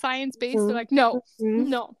anything science based, they're Mhm. like, no, Mhm.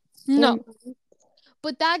 no, no. Mhm.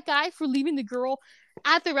 But that guy for leaving the girl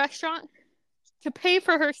at the restaurant to pay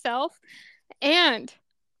for herself and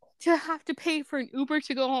to have to pay for an Uber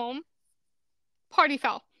to go home, party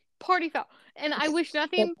foul, party foul. And I wish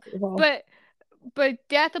That's nothing well, but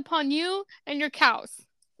death upon you and your cows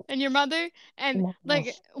and your mother oh and my like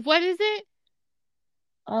gosh. what is it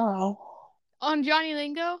Oh. on Johnny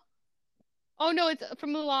Lingo? Oh no, it's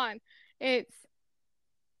from Mulan. It's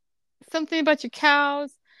something about your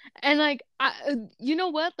cows and like you know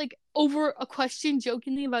what, like over a question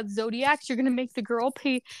jokingly about zodiacs you're gonna make the girl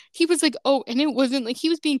pay. He was like, oh, and it wasn't like he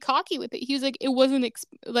was being cocky with it. He was like, it wasn't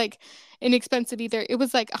like inexpensive either. It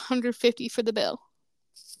was like 150 for the bill.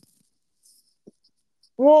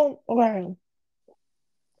 Well, okay.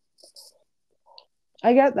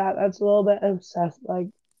 I get that. That's a little bit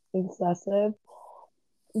excessive.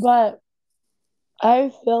 But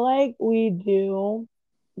I feel like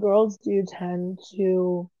girls do tend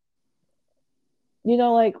to,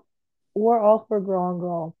 like we're all for girl on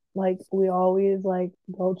girl. Like we always like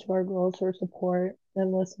go to our girls for support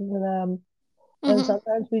and listen to them. And Mm-hmm.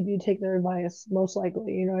 sometimes we do take their advice, most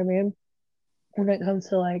likely, you know what I mean? When it comes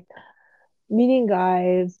to like meeting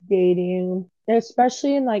guys, dating,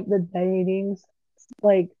 especially in like the dating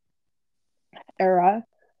like era,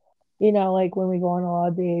 like when we go on a lot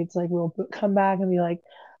of dates, like we'll come back and be like,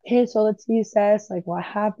 hey, so let's see, sis, like what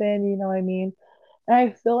happened, you know what I mean? And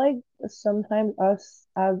I feel like sometimes us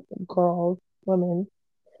as girls, women,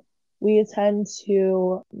 we tend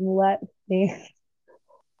to let things,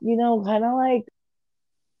 kind of like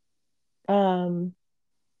um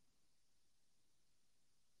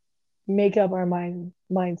make up our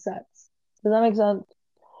mindsets. Does that make sense?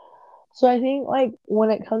 So I think like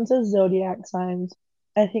when it comes to zodiac signs,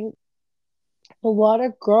 I think a lot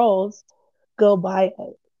of girls go by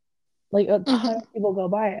it. Like a ton Hmm. of people go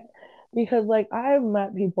by it. Because like I've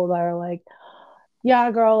met people that are like,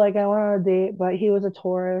 yeah, girl, like I went on a date, but he was a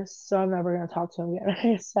Taurus, so I'm never gonna talk to him again.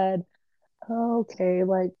 I said, okay,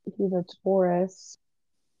 like he's a Taurus.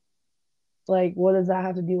 Like, what does that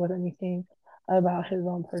have to do with anything about his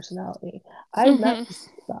own personality? I've met Hmm.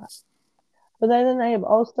 people like that. But then I have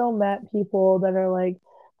also met people that are like,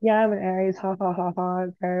 yeah, I'm an Aries, ha ha ha ha,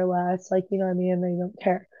 care less, like, you know what I mean? And they don't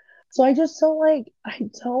care. So I just don't like, I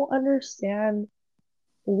don't understand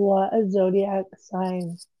what a zodiac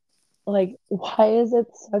sign, like, why is it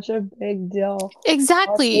such a big deal?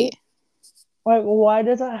 Exactly. Like, why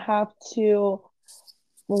does it have to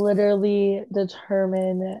literally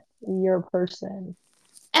determine your person,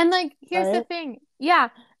 And like, here's the right? thing. Yeah,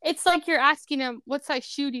 it's like you're asking them, what size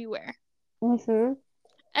shoe do you wear? Mm-hmm.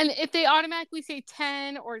 And if they automatically say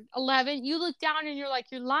 10 or 11, you look down and you're like,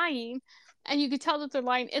 you're lying. And you could tell that they're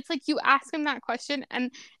lying. It's like you ask them that question,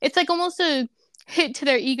 and it's like almost a hit to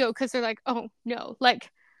their ego because they're like, oh, no, like,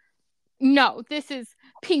 no, this is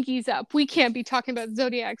pinkies up. We can't be talking about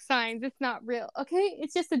zodiac signs. It's not real. Okay,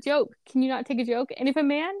 it's just a joke. Can you not take a joke? And if a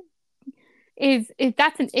man is, if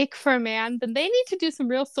that's an ick for a man, then they need to do some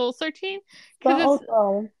real soul searching But because it's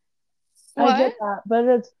also, I what? get that, but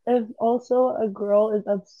it's if also a girl is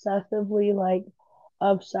obsessively like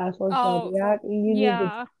obsessed with Oh, zodiac, you need to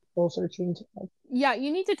yeah. soul searching too. Yeah,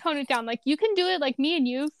 you need to tone it down. Like you can do it like me and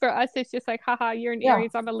you. For us, it's just like, haha, you're an Yeah,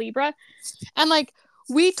 Aries, I'm a Libra. And like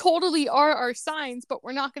we totally are our signs, but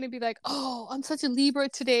we're not gonna be like, oh, I'm such a Libra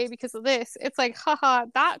today because of this. It's like, haha,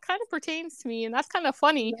 that kind of pertains to me and that's kind of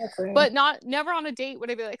funny. exactly. But not never on a date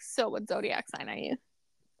would I be like, so what zodiac sign are you?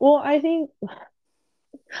 Well, I think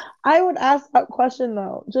I would ask that question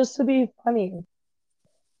though, just to be funny.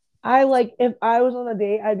 I like if I was on a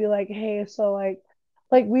date, I'd be like, hey, so like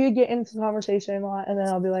we would get into conversation a lot, and then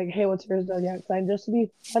I'll be like, hey, what's your zodiac sign? Just to be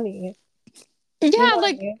funny, you know Yeah, what I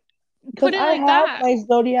like mean? Because put it I like have that. my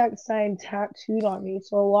zodiac sign tattooed on me,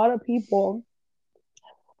 so a lot of people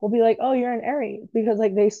will be like, oh, you're an Aries because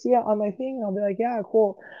like they see it on my thing, and I'll be like, yeah,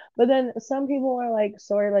 cool. But then some people are like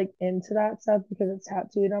sort of like into that stuff because it's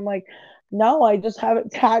tattooed. I'm like, no, I just have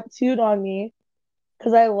it tattooed on me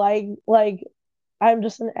because I like I'm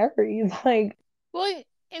just an Aries. Like Well,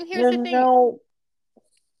 and here's there's the thing no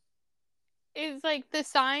is like the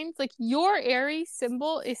signs, like your Aries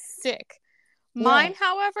symbol is sick. yeah. Mine,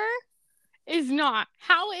 however, is not.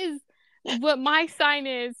 How is what my sign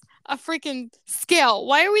is a freaking scale?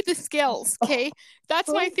 Why are we the scales? Okay, that's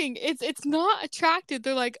my thing. It's not attractive.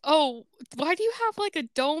 They're like, oh, why do you have like a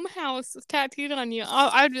dome house tattooed on you?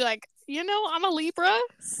 I'd be like, I'm a Libra,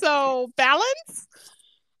 so balance.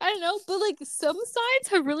 I don't know, but like some signs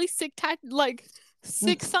have really sick like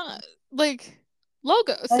sick like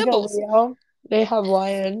logo Like a symbols. Leo, they have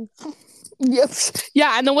lion. Yep.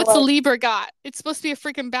 Yeah, and then what's the Like, Libra got? It's supposed to be a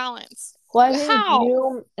freaking balance. well,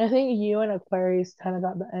 How? I think you and Aquarius kind of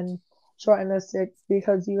got the end short end of the stick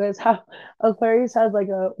because you guys have Aquarius has like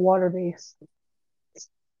a water base,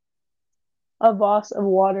 a boss of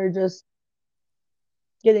water just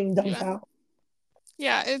getting dumped Yeah. out.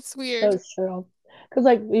 Yeah, it's weird. That's true. Because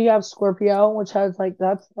like you have Scorpio, which has like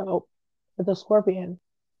that's dope. It's a scorpion.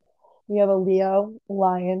 You have a Leo,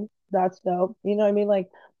 lion. That's dope. You know what I mean? Like,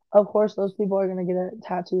 of course, those people are gonna get it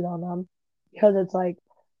tattooed on them because it's like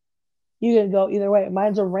you can go either way.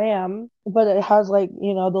 Mine's a ram, but it has like, the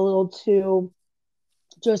little two,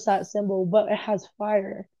 just that symbol, but it has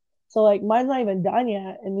fire. So like mine's not even done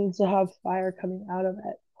yet. It needs to have fire coming out of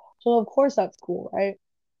it. So of course that's cool, right?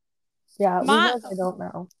 Yeah, My Libras I don't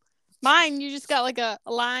know. Mine, you just got like a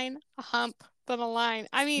line, a hump, then a line.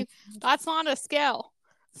 I mean, that's not a scale.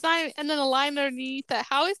 It's not, and then a line underneath that.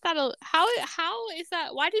 How is that how is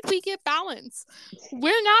that? Why did we get balance?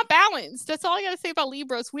 We're not balanced. That's all I gotta say about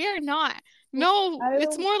Libras. We are not. No, I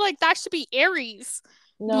it's don't more like that should be Aries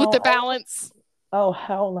with know. the I don't balance. Oh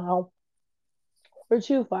hell no. We're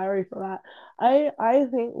too fiery for that. I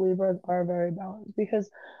think Libras are very balanced because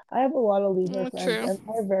I have a lot of Libra friends True. and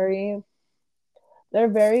they're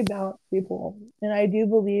very balanced people. And I do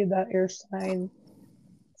believe that your sign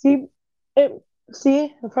see it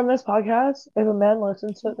see from this podcast, if a man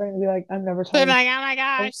listens to it, they're gonna be like, I'm never They're talking to like, oh my you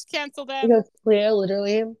gosh, cancel them. because Leah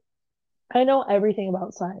literally I know everything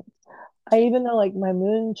about signs. I even know like my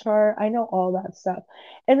moon chart. I know all that stuff.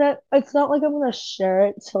 And that it's not like I'm gonna share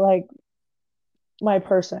it to like my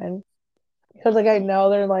person because like I Mm-hmm. know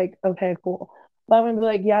they're like, okay, cool. But I'm gonna be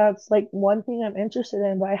like, yeah, it's like one thing I'm interested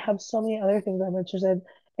in, but I have so many other things I'm interested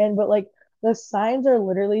in. But like the signs are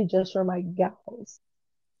literally just for my gals,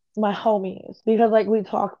 my homies, because like we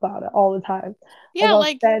talk about it all the time. Like Yeah, I'll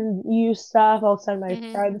like, send you stuff, I'll send my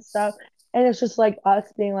mm-hmm. friends stuff, and it's just like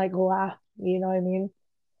us being like laugh, you know what I mean?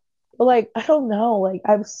 But like I don't know, like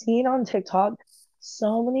I've seen on TikTok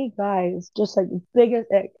so many guys just like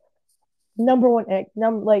biggest ick, number one ick,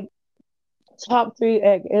 like top three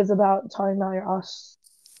ick is about talking about your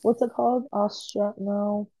what's it called?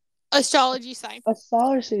 No, Astrology sign,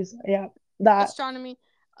 astrology. Yeah, that. astronomy.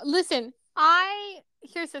 Listen, I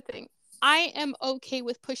here's the thing. I am okay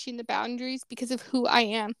with pushing the boundaries because of who I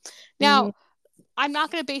am. Mhm. Now, I'm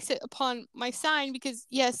not going to base it upon my sign because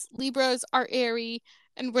yes, Libras are airy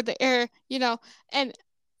and we're the air, you know. And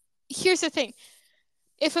here's the thing.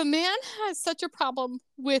 If a man has such a problem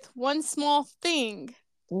with one small thing,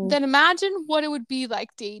 Mhm. then imagine what it would be like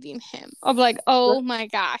dating him. Of like, oh my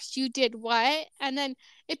gosh, you did what? And then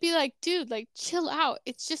it'd be like, dude, like chill out.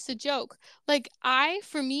 It's just a joke. Like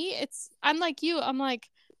for me, I'm like you. I'm like,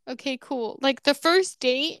 okay, cool. Like the first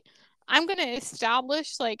date, I'm gonna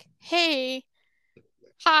establish like, hey,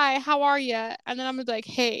 hi, how are you? And then I'm gonna be like,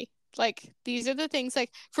 hey, like these are the things.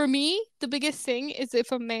 Like for me, the biggest thing is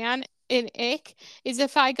if a man in ick is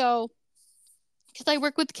if I go, because I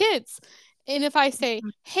work with kids. And if I say,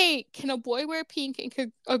 "Hey, can a boy wear pink and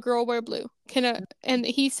can a girl wear blue?" And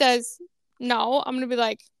he says no, I'm gonna be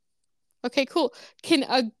like, "Okay, cool. Can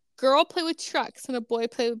a girl play with trucks and a boy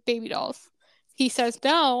play with baby dolls?" He says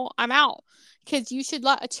no, I'm out. Because you should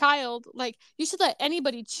let a child, like, you should let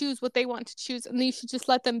anybody choose what they want to choose, and you should just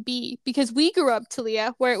let them be. Because we grew up,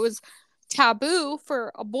 Talia, where it was taboo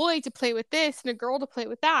for a boy to play with this and a girl to play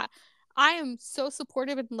with that. I am so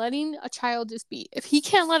supportive in letting a child just be. If he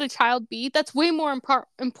can't let a child be, that's way more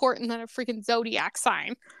important than a freaking zodiac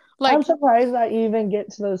sign. I'm Like, surprised that you even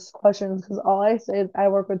get to those questions because all I say is I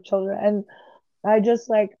work with children and I just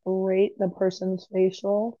like rate the person's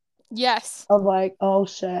facial yes. of like, oh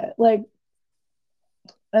shit. Like,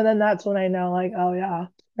 and then that's when I know, like, oh yeah,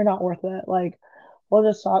 you're not worth it. Like, we'll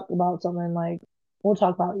just talk about something, like, we'll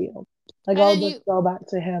talk about you. Like, And I'll then just go back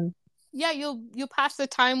to him. yeah, you'll pass the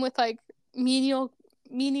time with like menial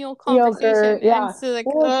menial Mediocre, conversation and yeah. it's like,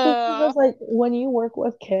 Well, it's just because, like, when you work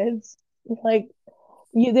with kids, like,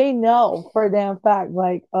 they know for a damn fact,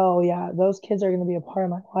 like, oh yeah, those kids are gonna be a part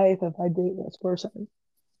of my life if I date this person.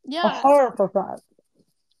 A yes. horror for fact.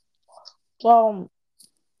 Well,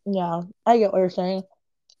 yeah, I get what you're saying.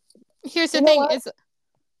 Here's You the know thing what? is,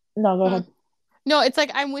 No, go huh? ahead. No, it's like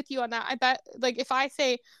I'm with you on that. I bet like if I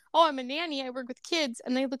say, "Oh, I'm a nanny, I work with kids,"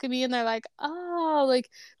 and they look at me and they're like, "Oh," like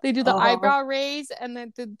they do the Uh-huh. eyebrow raise and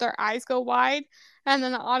then their eyes go wide, and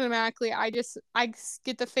then automatically I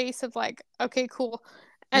get the face of like, "Okay, cool."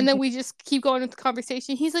 And then Mhm. we just keep going with the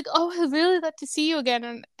conversation. He's like, "Oh, I really like to see you again,"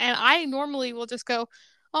 and I normally will just go,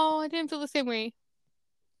 "Oh, I didn't feel the same way."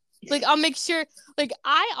 Like I'll make sure, like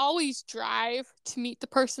I always drive to meet the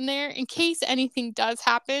person there in case anything does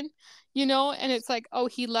happen, you know, and it's like, oh,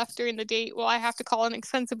 he left during the date, well, I have to call an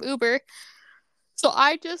expensive Uber. So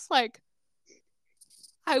I just like,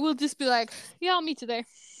 I will just be like, yeah, I'll meet you there.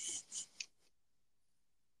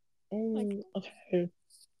 Like Okay.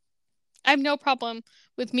 I have no problem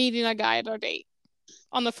with meeting a guy at our date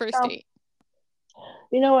on the first Now, date.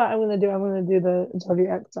 you know what I'm gonna do? I'm gonna do the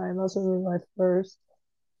zodiac sign. That's gonna be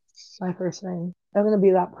my first thing. I'm gonna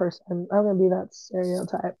be that person. I'm gonna be that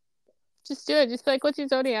stereotype. Just do it. Just be like, what's your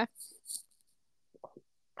zodiac?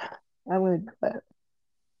 I'm gonna do it.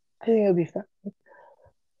 I think it'll be fun.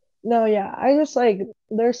 No, yeah, I just like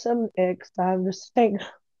there's some icks that I'm just like,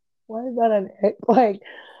 why is that an ick? Like,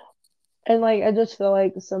 and like I just feel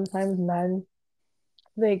like sometimes men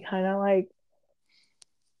they kind of like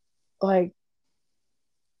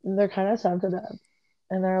they're kind of sensitive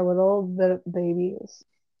and they're a little bit babies.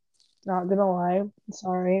 Not gonna lie,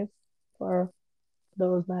 sorry for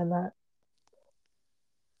those men that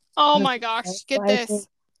Oh have, my gosh, but get I think this.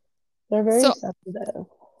 they're very So sensitive.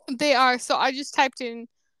 they are. So I just typed in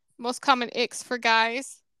most common icks for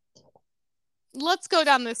guys. Let's go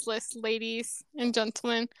down this list, ladies and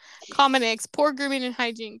gentlemen. Common icks, poor grooming and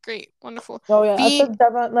hygiene. Great, wonderful. Oh yeah, that's a Being,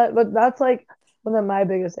 definite, but that's like one of my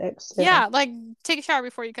biggest icks too. yeah, like take a shower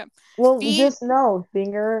before you come. Well, Being, just know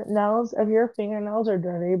fingernails. If your fingernails are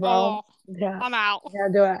dirty, bro, oh, yeah, I'm out. yeah,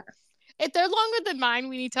 do it. If they're longer than mine,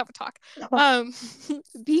 we need to have a talk. Um,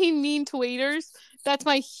 being mean to waiters, That's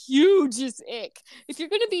my hugest ick. If you're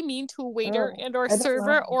gonna be mean to a waiter Oh, and or I don't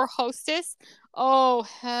server know. or hostess, oh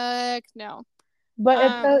heck no. But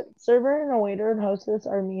if Um, the server and a waiter and hostess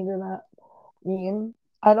are mean to that mean,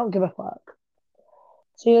 I don't give a fuck.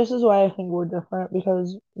 See, this is why I think we're different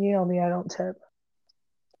because you know me, I don't tip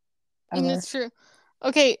and ever. it's true.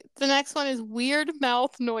 Okay, the next one is weird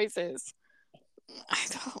mouth noises. I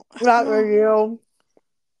Not don't for know. you.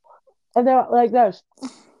 And they're like this.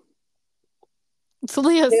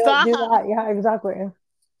 Talia, They don't do stop. that. Yeah, exactly.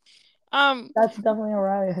 Um, That's definitely a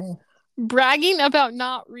Riley thing. bragging about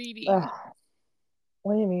not reading. Ugh,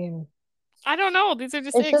 what do you mean? I don't know. These are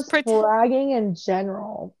just It's icks. just bragging in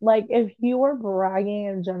general. Like if you were bragging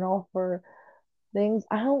in general for things,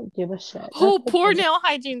 I don't give a shit. That's Oh, the poor thing. nail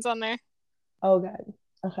hygiene's on there. Oh, good.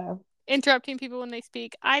 Okay. Interrupting people when they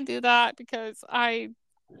speak. I do that because I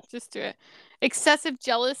just do it. Excessive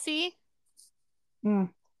jealousy. Mm.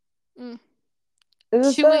 Mm. Is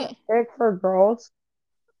this a Chewing. ick for girls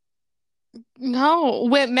No,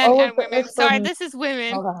 men or and with the ick women. for Sorry, men? this is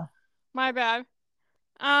women. Okay. My bad.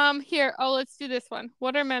 Here. Oh, let's do this one.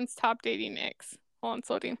 What are men's top dating icks? Hold on, it's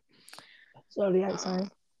loading. Zodiac Uh,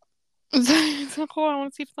 sign. hold on, I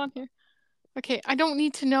want to see if it's on here. Okay, I don't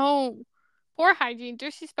need to know. Poor hygiene,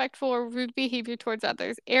 disrespectful or rude behavior towards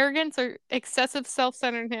others, arrogance or excessive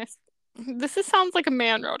self-centeredness. Sounds like a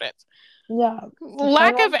man wrote it. Yeah. Find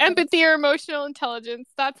Lack of one. empathy or emotional intelligence.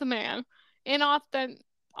 That's a man.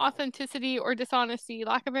 Inauthenticity or dishonesty.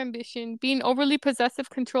 Lack of ambition. Being overly possessive,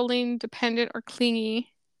 controlling, dependent, or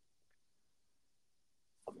clingy.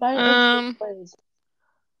 Find English, Um, please.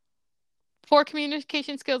 Poor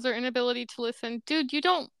communication skills or inability to listen. Dude, you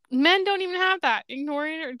don't. Men don't even have that.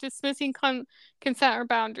 Ignoring or dismissing consent or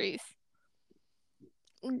boundaries.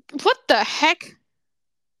 What the heck?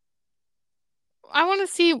 I want to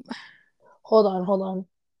see. Hold on, hold on.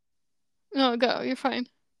 No, go. You're fine.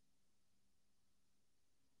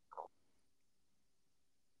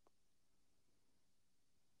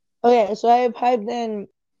 Okay, so I piped in.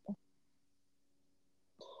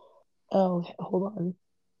 Oh, okay, hold on.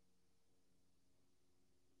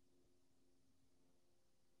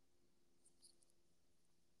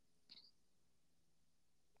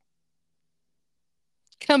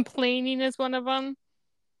 Complaining is one of them.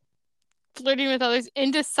 Flirting with others.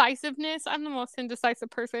 Indecisiveness. I'm the most indecisive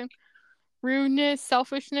person. Rudeness,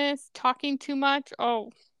 selfishness, talking too much.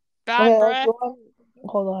 Oh, bad Okay, let's breath. go on.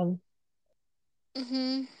 Hold on.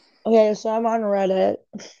 Mm-hmm. Okay, so I'm on Reddit.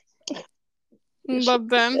 You should Love read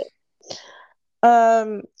them.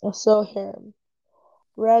 it. So here,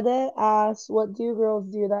 Reddit asks, "What do girls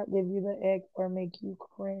do that give you the ick or make you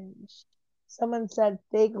cringe?" Someone said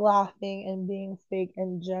fake laughing and being fake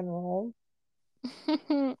in general.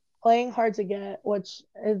 Mm-hmm, Playing hard to get, which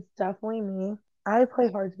is definitely me. I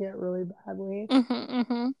play hard to get really badly.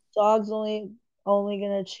 mm-hmm. Dog's only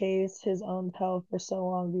gonna chase his own tail for so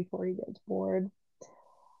long before he gets bored.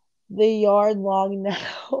 The yard long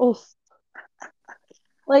nails.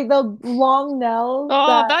 Like the long nails Oh,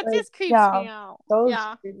 that that like just creeps yeah, me out. those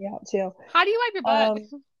Yeah. creep me out too. How do you wipe your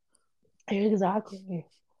butt? Um exactly.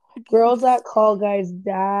 Girls that call guys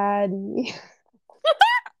daddy.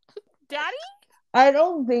 Daddy? I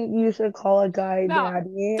don't think you should call a guy No.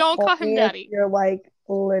 daddy Don't call him only if daddy. you're like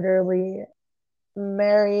literally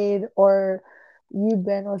married or you've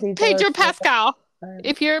been with each other Pedro for a Pascal. long time.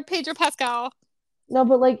 If you're Pedro Pascal. No,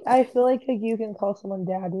 but like I feel like you can call someone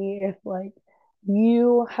daddy if like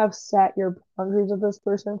you have set your boundaries with this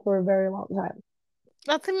person for a very long time.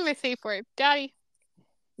 That's gonna be my safe word. Daddy.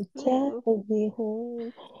 Ooh.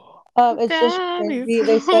 Daddy. It's just Daddy's cringy.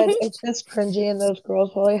 They said home. it's just cringy and those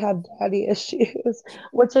girls probably have daddy issues,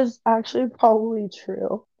 which is actually probably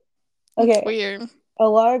true. It's Okay, weird. a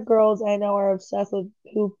lot of girls I know are obsessed with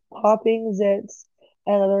poop popping zits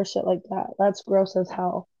and other shit like that. That's gross as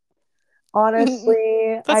hell.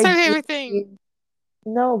 Honestly, That's my favorite thing.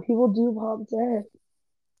 no, people do pop zits.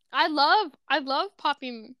 I love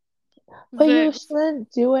popping But you zits.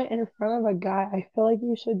 shouldn't do it in front of a guy. I feel like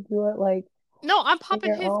you should do it like No, I'm in popping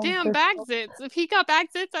your his own damn bag personal. zits. If he got bag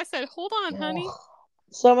zits, I said, hold on, honey. Ugh.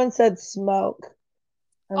 Someone said smoke.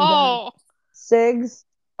 I'm done. Oh, Cigs,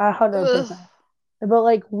 100%. ugh. But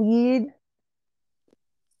like weed,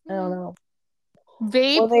 I don't know. When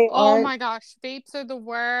Vape. they Oh aren't, my gosh, vapes are the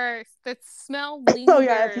worst. That smell oh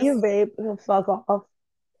yeah, if lingers. you vape, fuck off.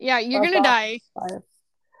 Yeah, you're Fuck gonna off. die. Life.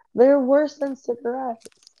 They're worse than cigarettes.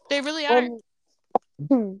 They really are.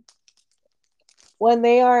 When when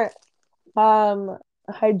they aren't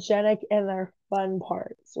hygienic in their fun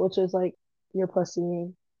parts, which is like your pussy,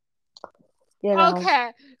 you know.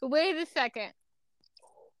 Okay, wait a second.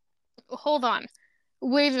 Hold on.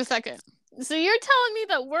 Wait a second. So you're telling me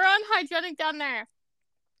that we're unhygienic down there,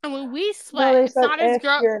 and when we No, sweat, they it's said not as if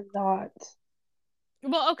gross. you're not.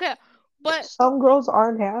 Well, okay, but Some girls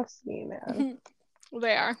are nasty, man.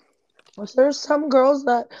 they are. There's some girls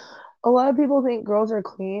that a lot of people think girls are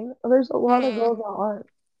clean. There's a lot of Mm-mm. girls that aren't.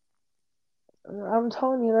 I'm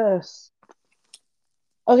telling you this.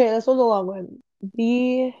 Okay, this was a long one.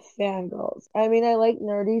 The fangirls. I mean, I like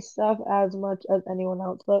nerdy stuff as much as anyone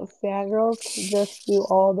else, but fangirls can just do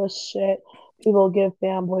all the shit people give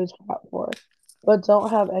fanboys crap for, but don't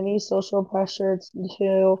have any social pressure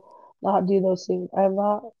to not do those things. I'm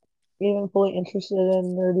not even fully interested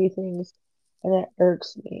in nerdy things, and it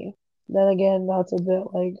irks me. Then again, that's a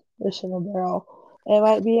bit like fish in a barrel. It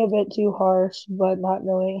might be a bit too harsh, but not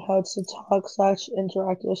knowing how to talk slash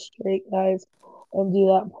interact with straight guys and do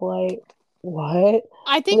that polite what?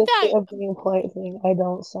 I think With that the being polite thing, I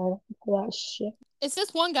don't sign up for that shit. it's this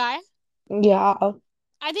one guy. Yeah,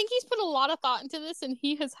 I think he's put a lot of thought into this, and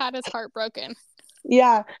he has had his heart broken.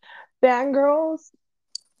 yeah. Fangirls,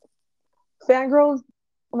 fangirls.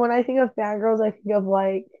 When I think of fangirls, I think of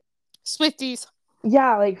like, Swifties.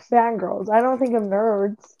 yeah, like fangirls. I don't think of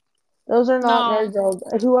nerds. Those are not No, nerd girls.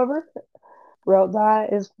 Whoever wrote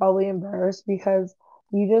that is probably embarrassed because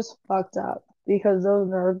you just fucked up. Because those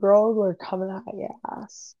nerd girls were coming at your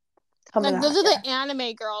ass, coming like at those are you. the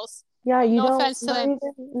anime girls. Yeah, you No don't. offense to Not them.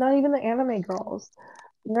 even, not even the anime girls.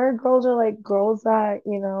 Nerd girls are like girls that,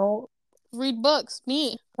 Read books.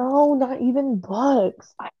 Me. no, not even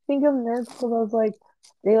books. I think of nerd girls as like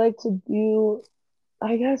they like to do,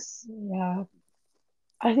 I guess, yeah.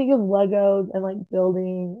 I think of Legos and like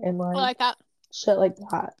building and I like like that. shit like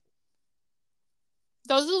that.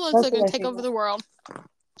 Those are the ones that That's are gonna what I take think over of. the world.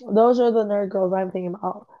 Those are the nerd girls I'm thinking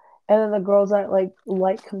about. And then the girls that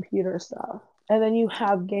like computer stuff. And then you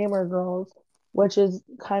have gamer girls, which is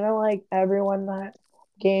kind of like everyone that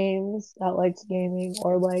games, that likes gaming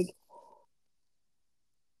or like,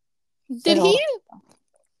 Did and he?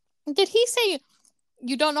 all. Did he say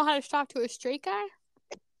you don't know how to talk to a straight guy?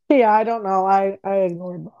 Yeah, I don't know. I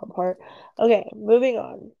ignored that part. Okay, moving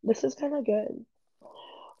on. This is kind of good.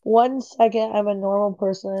 1 second I'm a normal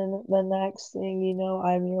person, the next thing you know,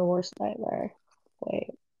 I'm your worst nightmare. Wait,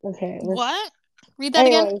 okay, this. What? Read that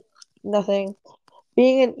again. Anyway, nothing.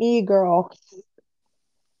 Being an e-girl.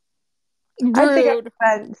 I take Rude.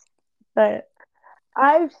 offense, but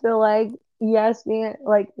I feel like yes, being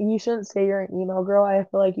like you shouldn't say you're an emo girl. I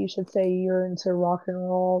feel like you should say you're into rock and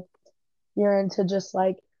roll. You're into just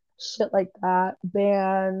like shit like that,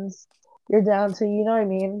 bands. You're down to, you know what I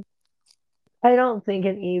mean? I don't think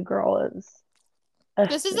an e-girl is a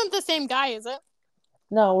This thing. isn't the same guy, is it?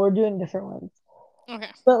 No, we're doing different ones. Okay.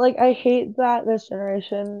 But like I hate that this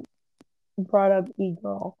generation brought up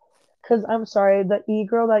e-girl. Because I'm sorry, the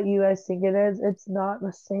e-girl that you guys think it is, it's not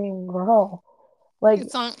the same girl. Like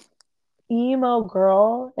It's not. emo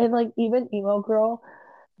girl and like even emo girl,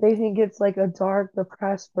 they think it's like a dark,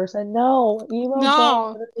 depressed person. No, emo girl is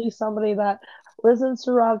No. literally somebody that listens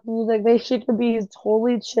to rock music. She could be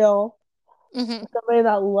totally chill. Hmm. Somebody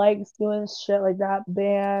that likes doing shit like that,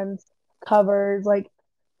 bands, covers, like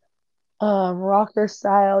rocker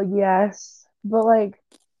style, yes. But like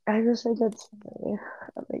I just think it's funny.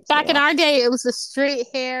 That makes me Back in laugh. our day, it was the straight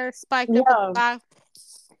hair spiked up at the Yeah, back.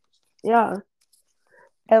 yeah.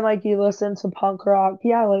 And like you listen to punk rock.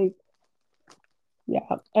 Yeah, like yeah,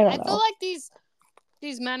 I don't I feel know. like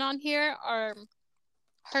these men on here are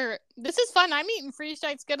hurt. This is fun. I'm eating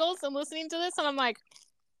freeze-dried Skittles and listening to this, and I'm like,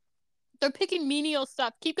 they're picking menial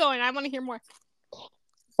stuff. Keep going. I want to hear more.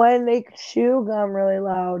 When they chew gum really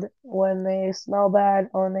loud, when they smell bad,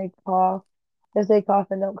 or when they cough, if they cough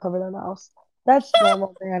and don't cover their mouths. That's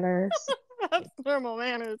normal manners. That's normal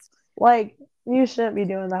manners. Like, you shouldn't be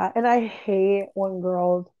doing that. And I hate when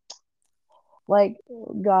girls like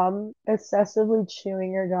gum, excessively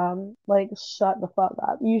chewing your gum. Like, shut the fuck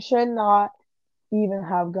up. You should not even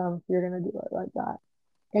have gum if you're gonna do it like that.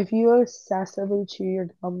 If you excessively chew your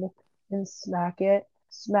gum and smack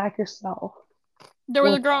yourself There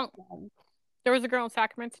was a with that girl. gum. There was a girl in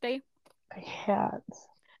Sacramento today, I can't.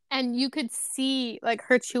 and you could see like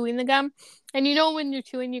her chewing the gum. And you know when you're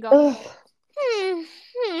chewing, you go, Ugh. hmm,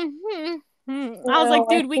 hmm, hmm, hmm. I was No, like,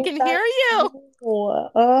 I dude, we hate can that hear you. too.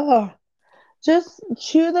 Ugh. Just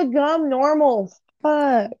chew the gum normal.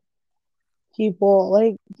 Fuck. People,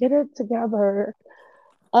 like, get it together.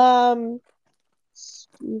 Um,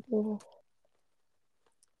 people-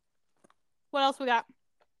 What else we got?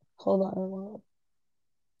 hold on.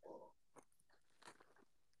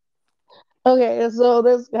 Okay, so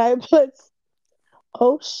this guy puts,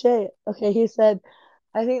 oh shit. Okay, he said,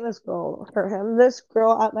 I think this girl hurt him. This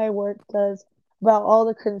girl at my work does about all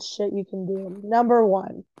the cringe shit you can do. Number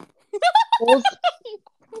one, holds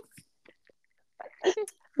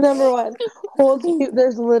number one, holds people.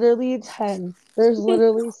 There's literally 10. There's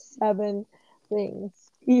literally 7 things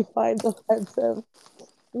he finds offensive.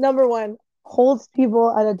 Number one, holds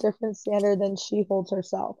people at a different standard than she holds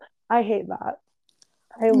herself. I hate that.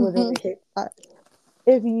 I Mm-hmm. literally hate that.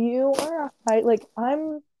 If you are a high, like,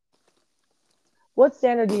 what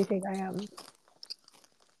standard do you think I am?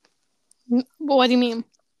 What do you mean?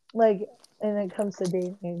 Like, when it comes to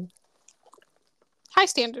dating, High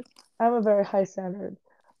standard. I'm a very high standard.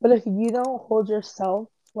 But if you don't hold yourself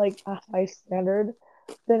like a high standard,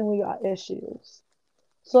 then we got issues.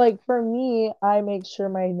 So, like, for me, I make sure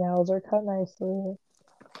my nails are cut nicely.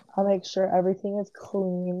 I make sure everything is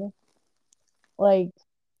clean. Like,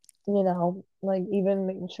 like even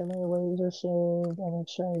making sure my legs are shaved. I make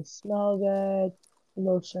sure I smell good,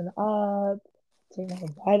 lotion up, take my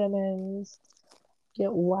vitamins,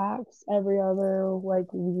 get waxed every other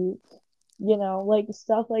like week, like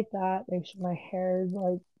stuff like that. Make sure my hair is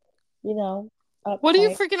like, you know, up What are you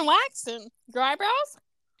tight. freaking waxing? Your eyebrows?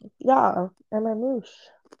 Yeah, and my moosh.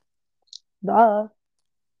 Duh.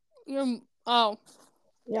 Your oh.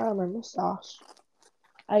 Yeah, my mustache.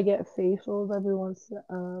 I get facials every once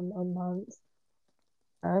a month.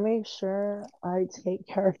 I make sure I take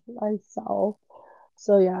care of myself.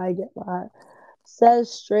 So yeah, I get that. Says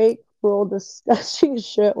straight, cruel, disgusting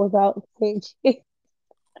shit without thinking.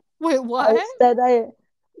 Wait, I what? said I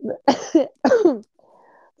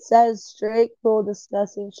says straight, cruel,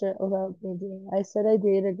 disgusting shit without thinking. I said I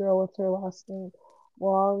dated a girl with her last name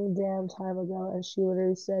long damn time ago, and she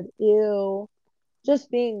literally said, "Ew."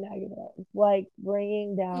 Just being negative, like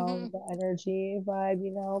bringing Mm-hmm. down the energy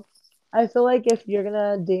vibe. I feel like if you're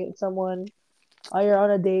gonna date someone while you're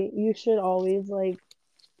on a date, you should always like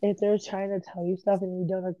if they're trying to tell you stuff and you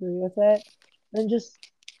don't agree with it, then just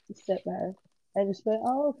sit there and just be like,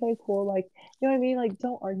 oh, okay, cool. Like, you know what I mean? Like,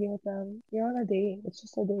 don't argue with them. You're on a date. It's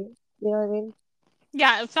just a date. You know what I mean?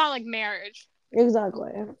 Yeah, it's not like marriage.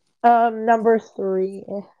 Exactly. Number 3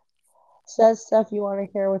 says stuff you want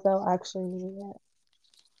to hear without actually meaning it.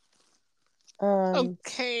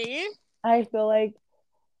 Okay. I feel like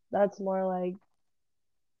that's more like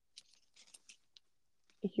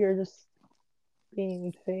you're just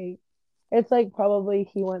being fake. It's like probably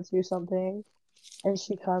he went through something and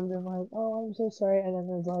she comes and like, oh, I'm so sorry, and then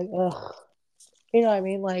there's like, ugh. You know what I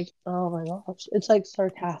mean? Like, oh my gosh. It's like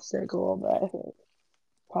sarcastic a little bit, I think.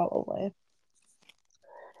 Probably.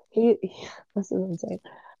 This is insane.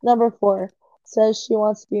 Number 4 says she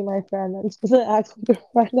wants to be my friend and doesn't act like a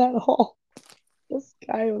friend at all. This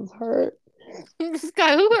guy was hurt. This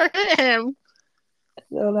guy who hurt him.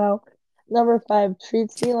 No, no. Number 5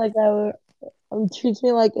 treats me like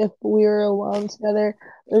if we were alone together,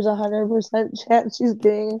 there's 100% chance she's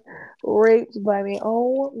being raped by me.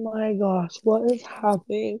 Oh my gosh, what is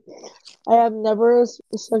happening? I have never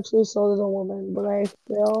sexually assaulted a woman, but I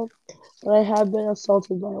feel that I have been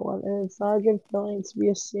assaulted by one, and it's not a good feeling to be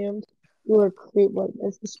assumed you are a creep like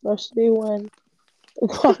this, especially when the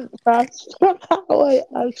contrast from how I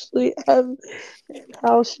actually am and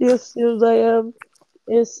how she assumes I am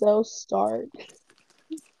is so stark.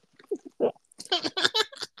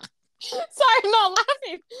 Sorry, I'm not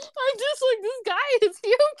laughing. I'm just like, this guy, is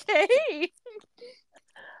he okay?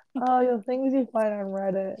 Oh, the things you find on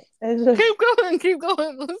Reddit. It's just Keep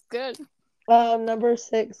going. That's good. number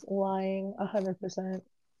 6, lying 100%.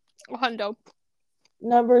 Hundo.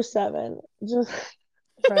 Number 7, just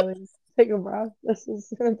Charlie, take a breath. This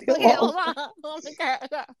is gonna be Okay, long. hold on. Oh my god.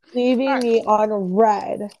 All Leaving right. me on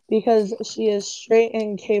red because she is straight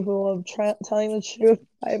and capable of telling the truth.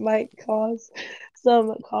 I might cause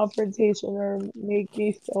some confrontation or make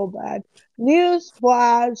me feel bad.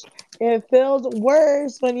 Newsflash: it feels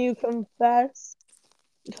worse when you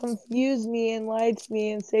confuse me and lie to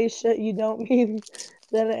me and say shit you don't mean.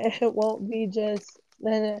 Then it won't be just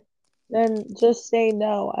then just say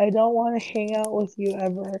no. I don't want to hang out with you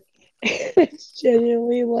ever. It's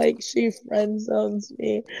genuinely like she friend zones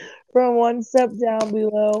me from one step down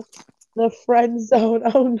below the friend zone.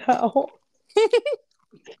 Oh no.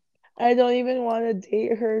 I don't even want to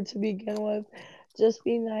date her to begin with. Just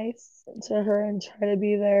be nice to her and try to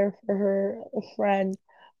be there for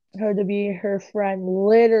her to be her friend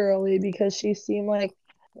literally because she seemed like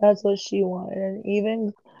that's what she wanted. And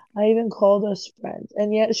even I even called us friends,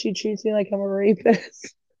 and yet she treats me like I'm a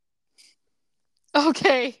rapist.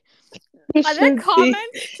 Okay. You Are there should be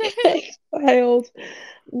comments to his? exiled,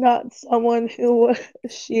 not someone who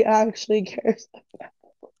she actually cares.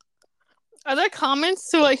 Are there comments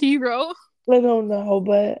to what he wrote? I don't know,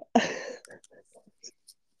 but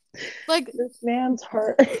Like, This man's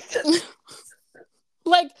hurt.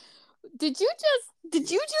 like, did you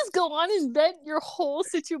just go on and vent your whole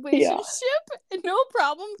Yeah. situationship? No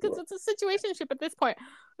problem, because it's a situationship at this point,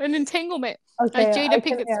 an entanglement, as Okay, I Jada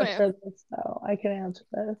can Pinkett Smith. answer this though. I can answer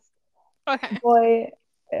this. Okay, Boy,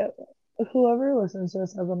 eh, whoever listens to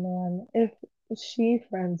this as a man, if she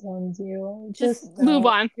friend zones you, just just move know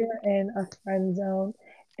on. you're in a friend zone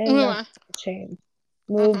and Move nothing on. will change.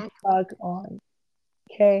 Move Uh-huh. the fuck on.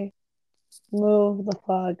 Okay? Move the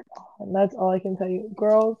fuck on. That's all I can tell you.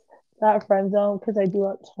 Girls, that friend zone, because I do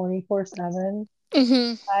it 24/7.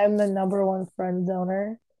 Mhm. I'm the number one friend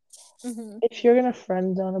zoner. Mhm. If you're gonna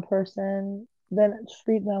friend zone a person, then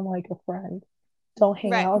treat them like a friend. Don't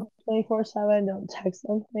hang Right. out 24/7. Don't text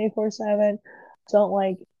them 24/7. Don't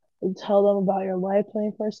like tell them about your life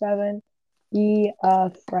 24/7. Be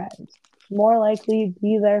a friend. More likely,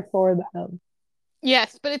 be there for them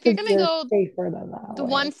Yes, but if you're because gonna you're go safer than that the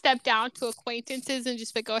way. one step down to acquaintances and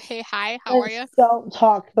just like go, hey, hi, how And are you? don't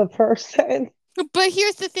talk to the person. But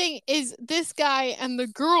here's the thing: is this guy and the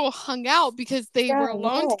girl hung out because they Yeah, were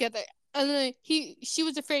alone no. together, and then she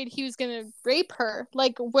was afraid he was gonna rape her.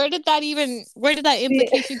 Like, where did that See,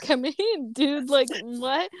 implication come in, dude? Like,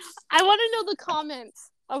 what? I want to know the comments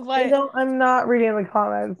of what. I'm not reading the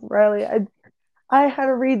comments, Riley. I had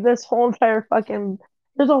to read this whole entire fucking.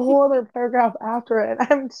 There's a whole other paragraph after it.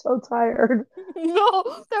 I'm so tired.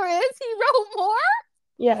 No, there is. He wrote more.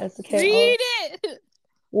 Yes, okay. Read it.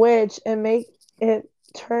 Which and make it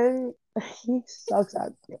turn. He sucks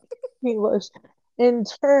at English. In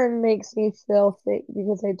turn, makes me feel fake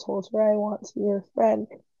because I told her I want to be her friend,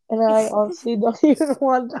 and I honestly don't even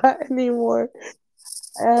want that anymore.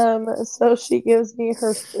 So she gives me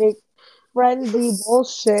her fake friendy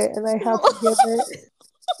bullshit, and I have to give it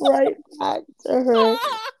right back to her.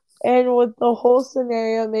 And with the whole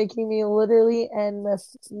scenario making me literally and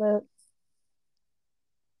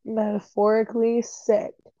metaphorically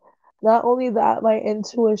sick. Not only that, my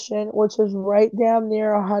intuition, which is right damn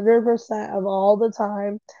near 100% of all the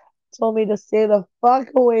time, told me to stay the fuck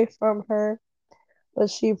away from her, but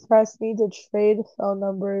she pressed me to trade phone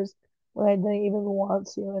numbers when I didn't even want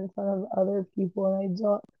to in front of other people and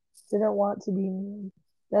didn't want to be mean.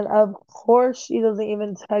 Then of course she doesn't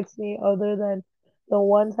even text me other than the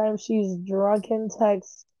one time she's drunken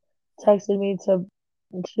texted me to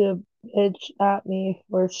bitch at me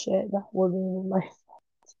for shit that wasn't even my.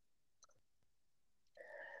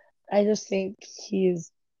 I just think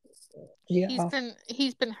he's yeah, been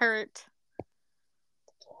he's been hurt,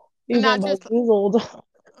 and he's been not just bamboozled.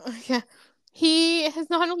 yeah. He has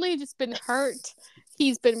not only just been hurt,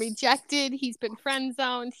 he's been rejected, he's been friend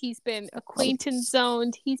zoned, he's been acquaintance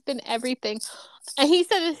zoned, he's been everything. And he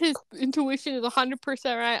said that his intuition is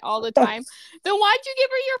 100% right all the time. Then why'd you give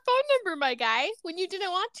her your phone number, my guy, when you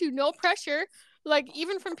didn't want to? No pressure. Like,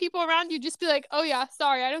 even from people around you, just be like, oh, yeah,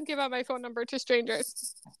 sorry, I don't give out my phone number to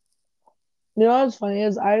strangers. You know what's funny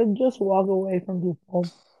is I just walk away from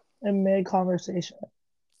people in mid conversation.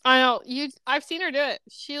 I know. I've seen her do it.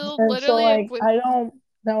 She'll And so literally, like I don't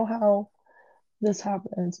know how this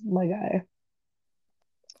happens, my guy.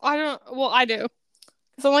 I don't, well, I do.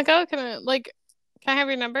 So I'm like, oh, can I have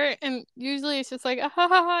your number? And usually it's just like, ah, ha,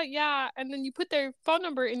 ha, ha, yeah. And then you put their phone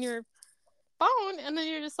number in your phone, and then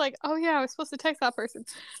you're just like, oh yeah, I was supposed to text that person.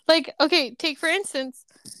 Like, okay, take for instance,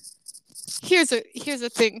 here's a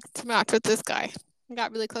thing to match with this guy. I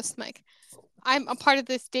got really close to Mike. I'm a part of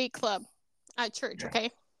this date club at church,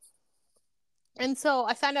 okay? And so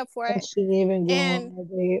I signed up for I it, shouldn't even go and on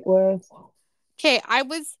a date with. okay, I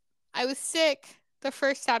was sick the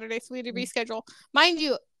first Saturday, so we had to reschedule. Mind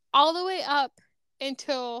you, all the way up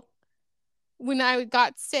until when I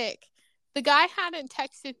got sick, the guy hadn't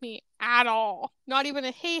texted me at all. Not even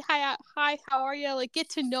a hey, hi, how are you? Like, get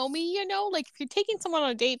to know me, you know? Like, if you're taking someone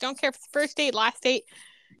on a date, don't care if it's first date, last date,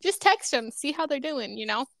 just text them, see how they're doing, you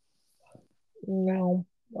know? No.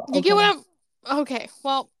 You get Okay. what I'm. Okay,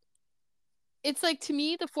 well, it's like to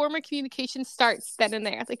me, the form of communication starts then and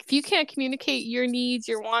there. Like, if you can't communicate your needs,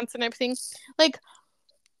 your wants, and everything, like,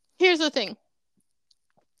 here's the thing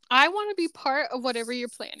I want to be part of whatever you're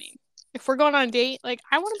planning. If we're going on a date, like,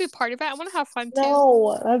 I want to be part of it. I want to have fun too.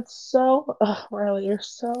 No, that's so Riley, you're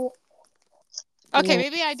so Okay,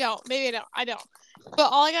 maybe I don't. Maybe I don't. I don't.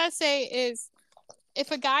 But all I gotta say is,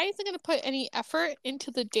 if a guy isn't gonna put any effort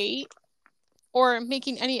into the date or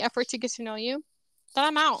making any effort to get to know you, then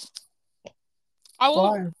I'm out. I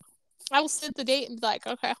won't. why. I will sit the date and be like,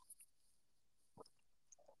 okay,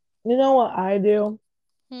 You know what I do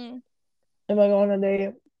hmm, if I go on a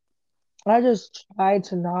date? I just try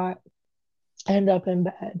to not end up in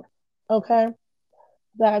bed. Okay?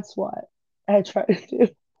 That's what I try to do.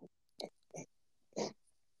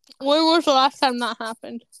 When was the last time that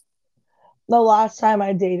happened? The last time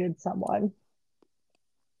I dated someone.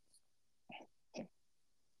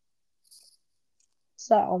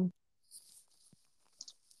 So,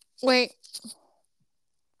 Wait.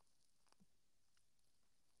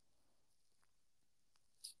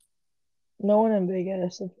 no one in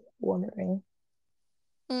Vegas, if you're wondering.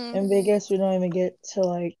 Mm. In Vegas, we don't even get to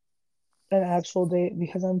like an actual date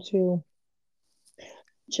because I'm too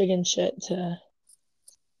chicken shit to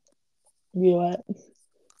view it.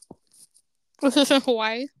 Was this in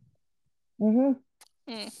Hawaii?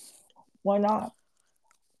 Mm-hmm. Mm. Why not?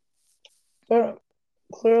 But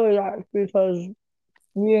clearly that's because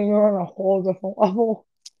me and you're on a whole different level.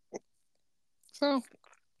 So,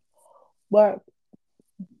 But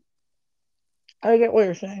I get what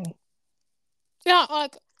you're saying. yeah,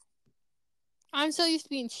 like, I'm so used to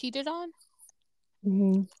being cheated on.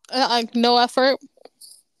 Mm-hmm. Like, no effort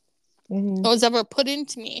Mm-hmm. was ever put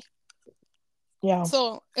into me. Yeah,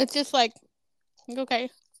 So, it's just like, okay.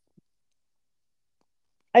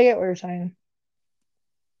 I get what you're saying.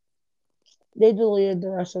 They deleted the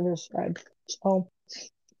rest of this thread. So,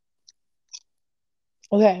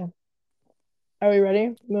 okay. Are we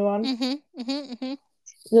ready? Move on. Mm-hmm.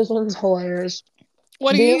 This one's hilarious.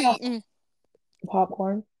 What are Being you a eating?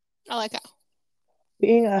 popcorn, I like that.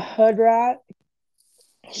 being a hood rat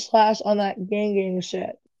slash on that gang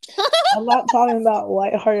shit. I'm not talking about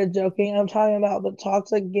lighthearted joking. I'm talking about the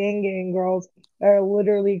toxic gang girls that are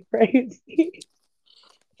literally crazy.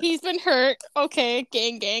 He's been hurt. Okay,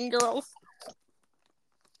 gang, girls.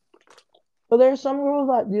 But there's some girls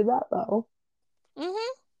that do that though.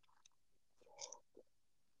 Mm-hmm.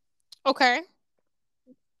 Okay.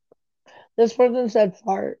 This person said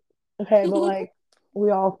fart. Okay, but like we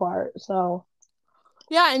all fart. So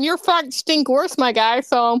Yeah, and your farts stink worse, my guy.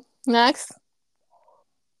 So, next.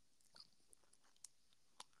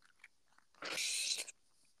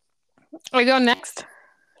 Are you going next?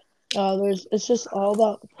 there's it's just all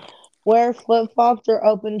about wear flip flops or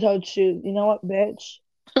open toed shoes. You know what, bitch?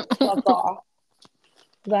 Fuck off.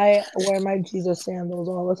 'Cause I wear my Jesus sandals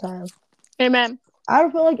all the time. Amen. I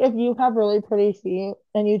feel like if you have really pretty feet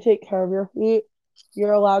and you take care of your feet,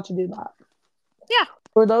 you're allowed to do that. Yeah.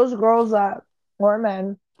 For those girls that, or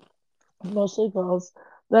men, mostly girls,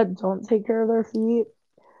 that don't take care of their feet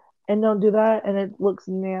and don't do that and it looks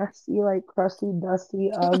nasty, like crusty,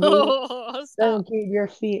 dusty, ugly, Oh, then stop. keep your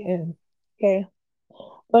feet in. Okay.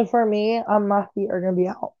 But for me, my feet are gonna be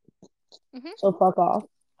out. Mm-hmm. So fuck off.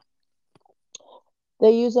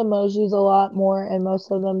 They use emojis a lot more, and most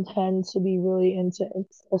of them tend to be really into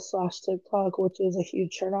Insta slash TikTok, which is a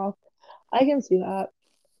huge turn off. I can see that.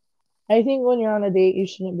 I think when you're on a date, you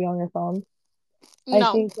shouldn't be on your phone. I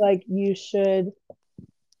No. think like you should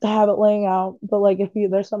have it laying out, but like if you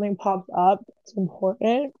there's something popped up, it's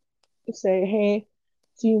important. Say, hey,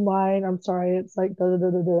 do you mind? I'm sorry, it's like da da da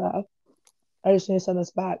da da. I just need to send this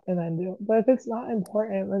back and then do it. But if it's not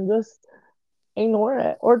important, then just ignore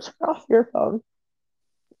it or turn off your phone.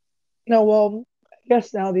 No, well, I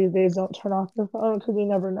guess now these days don't turn off your phone because you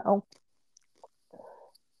never know.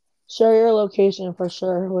 Share your location for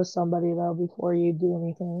sure with somebody though before you do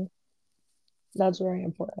anything. That's very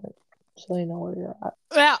important. So they know where you're at.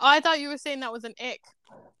 Yeah, I thought you were saying that was an ick.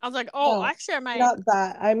 I was like, oh, No, I share my. not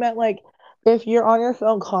that. I meant like if you're on your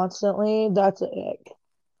phone constantly, that's an ick.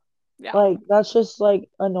 Yeah. Like that's just like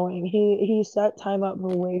annoying. He set time up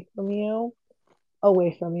away from you,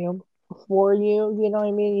 for you. You know what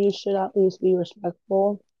I mean? You should at least be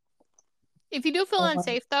respectful. If you do feel Um,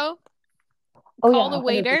 unsafe, though, oh call yeah, the 100%.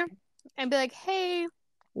 waiter and be like, hey.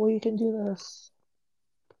 Well, you can do this.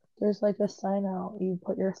 There's like a sign out. You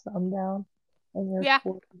put your thumb down and your Yeah.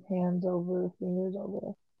 four hands over, fingers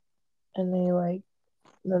over, and they like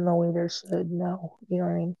then the waiter should know. You know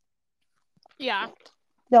what I mean? Yeah.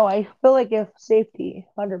 No, I feel like if safety,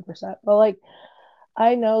 100%. But like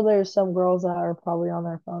I know there's some girls that are probably on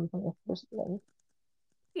their phone from the first day,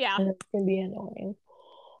 Yeah. and it can be annoying.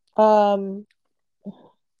 Um,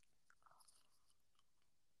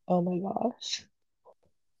 oh my gosh.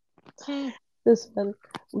 Hmm. This one,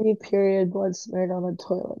 leave period blood smeared on the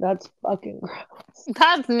toilet. That's fucking gross.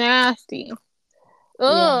 That's nasty. Yeah.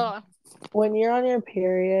 Ugh. When you're on your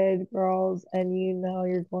period, girls, and you know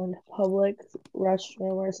you're going to public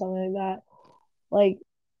restroom or something like that, like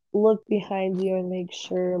look behind you and make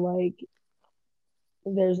sure like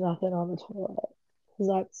there's nothing on the toilet.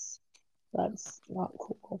 Because that's not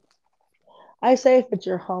cool. I say if it's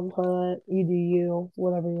your home toilet, you do you,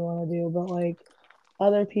 whatever you want to do, but like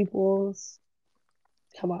other people's,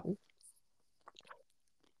 come on.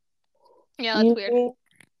 Yeah, that's weird. Using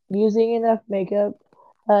using enough makeup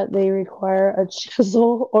that they require a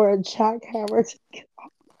chisel or a jackhammer to get.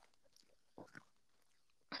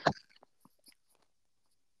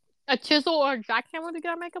 A chisel or a jackhammer to get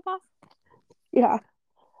our makeup off? Yeah.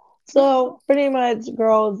 So pretty much,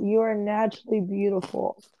 girls, you are naturally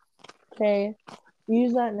beautiful. Okay.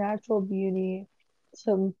 Use that natural beauty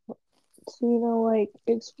to like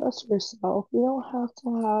express yourself. You don't have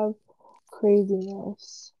to have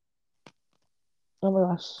craziness. Oh my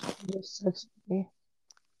gosh, you just texted me.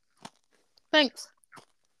 Thanks.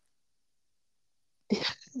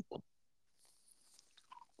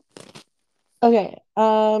 Okay.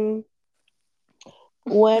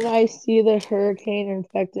 When I see the hurricane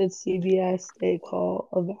infected CVS, they call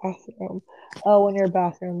a bathroom. Oh, when your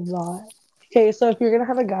bathroom's not. Okay, so if you're gonna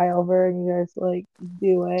have a guy over and you guys like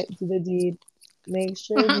do the deed, make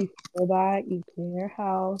sure Uh-huh. before that you clean your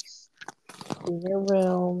house, clean your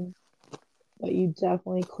room, but you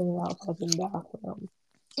definitely clean that fucking bathroom.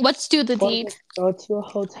 Let's do the Or deed. just go to a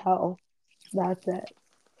hotel. That's it.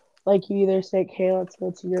 Like you either say, "Okay, let's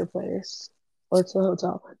go to your place," or to a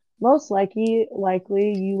hotel. Most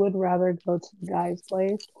likely you would rather go to the guy's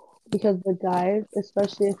place because the guys,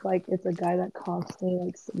 especially if like it's a guy that constantly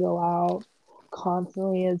likes to go out,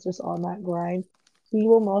 constantly is just on that grind, he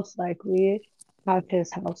will most likely have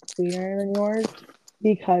his house cleaner than yours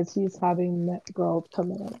because he's having girls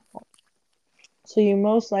come in and out. So you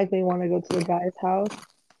most likely want to go to the guy's house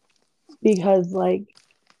because like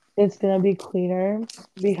it's gonna be cleaner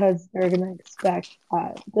because they're gonna expect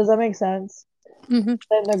that. Does that make sense? Mm-hmm.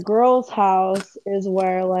 Then the girl's house is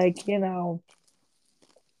where like,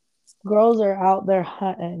 girls are out there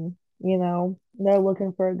hunting, they're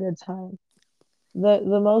looking for a good time.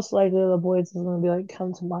 The most likely the boys is gonna be like,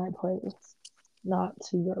 come to my place, not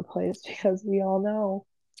to your place, because we all know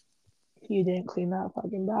you didn't clean that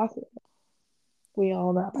fucking bathroom. We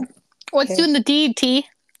all know. What's Okay. doing the deed, T?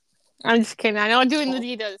 I'm just kidding. I know what doing the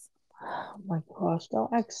deed is. Oh my gosh,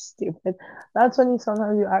 don't act stupid. That's when you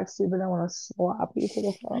sometimes you act stupid. I want to slap you to the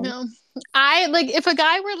I phone. know. I like if a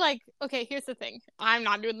guy were like, okay, here's the thing. I'm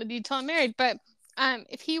not doing the deed till I'm married, but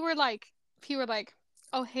if he were like,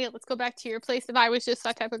 oh hey, let's go back to your place. If I was just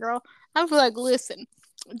that type of girl, I would be like, listen,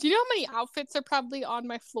 do you know how many outfits are probably on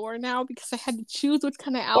my floor now because I had to choose which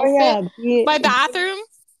kind of Or outfit? yeah, My bathroom.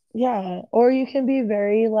 yeah, or you can be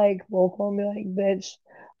very like vocal and be like, "Bitch,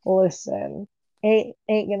 listen, ain't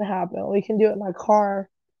gonna happen. We can do it in my car."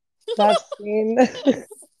 That scene,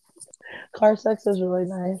 car sex is really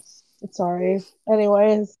nice. Sorry.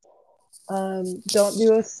 Anyways, don't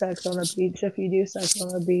do a sex on a beach. If you do sex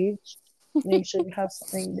on a beach, make sure you have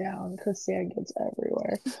something down because sand gets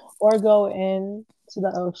everywhere. Or go in to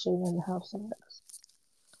the ocean and have sex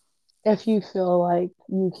if you feel like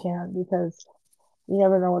you can, because you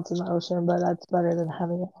never know what's in the ocean, but that's better than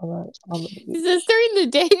having it on the Is beach. this during the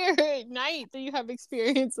day or at night that you have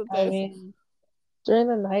experience with I this? mean, during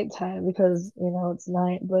the nighttime because it's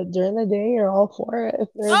night, but during the day you're all for it. If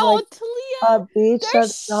there's Oh, like Talia, a beach there's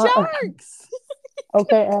that's not sharks.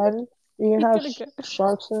 okay, and you can You're have gonna go.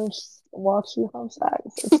 sharks and watch you have sex.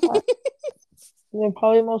 It's fine. They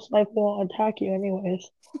probably most likely won't attack you anyways.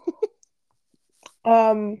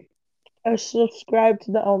 Um, I subscribe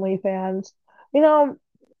to the OnlyFans. You know,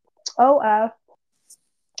 OF.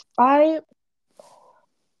 I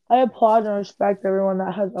I applaud and respect everyone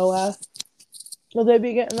that has OF. So they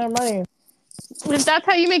be getting their money. If that's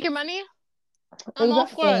how you make your money, I'm all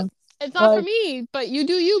for it. Exactly. It's not for Like me, but you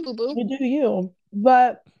do you, boo boo. you do you.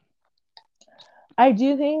 But I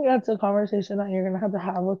do think that's a conversation that you're gonna have to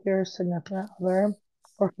have with your significant other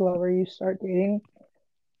or whoever you start dating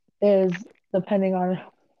is depending on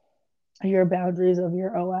your boundaries of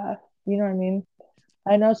your OF. You know what I mean?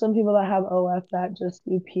 I know some people that have OF that just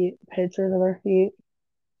do pictures of their feet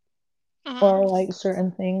Uh-huh. or like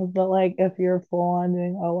certain things, but like if you're full on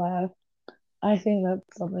doing OF, I think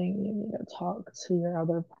that's something you need to talk to your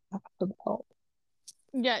other half about.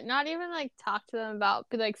 Yeah, not even like talk to them about,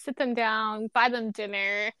 but like sit them down, buy them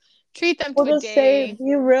dinner, treat them Well, to a just say, date.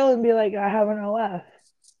 be real and be like, I have an OF.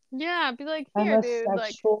 Yeah, be like, I'm here, a dude.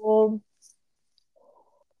 Like, sexual,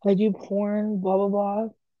 I do porn, blah, blah, blah.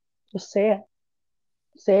 Just say it.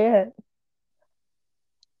 Say it,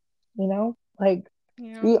 Like,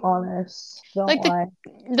 you be know, honest. Don't like lie.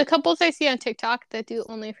 the couples I see on TikTok that do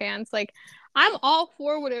OnlyFans, like I'm all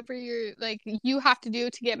for whatever you're like you have to do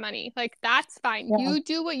to get money. Like that's fine. Yeah. You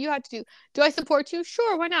do what you have to do. Do I support you?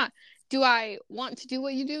 Sure, why not? Do I want to do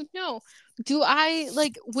what you do? No. Do I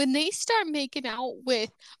like when they start making out with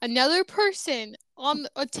another person on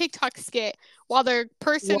a TikTok skit while their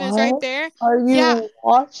person is right What there. are Yeah, you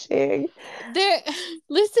watching? there.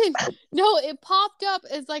 Listen, no, it popped up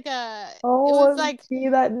as like it was like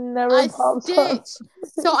OMG, that never a pops up. stitch.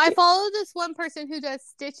 So I follow this one person who does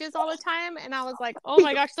stitches all the time, and I was like, oh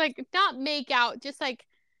my gosh, like not make out, just like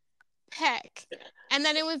peck. And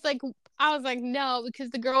then it was like, I was like, no,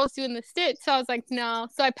 because the girl was doing the stitch. So I was like, no.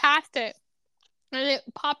 So I passed it. And it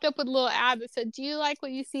popped up with a little ad that said, do you like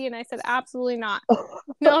what you see? And I said, absolutely not.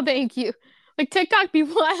 No, thank you. Like TikTok be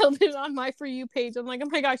wilding on my For You page. I'm like, oh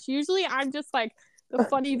my gosh, usually I'm just like the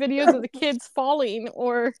funny videos of the kids falling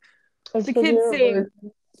or It's the the kids favorite saying,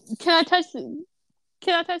 word. can I touch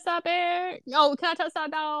can I touch that bear? No, can I touch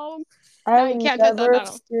that dog? No, I've you can't touch that never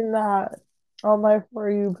dog. seen that on my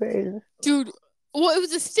For You page. Dude, well, it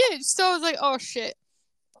was a stitch. So I was like, oh shit.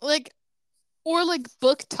 Like, or like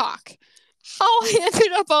book talk. How I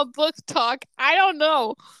ended up on book talk, I don't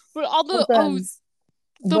know. But all the Listen,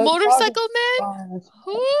 the book talk is motorcycle men, fine as fuck.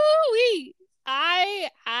 hoo-wee.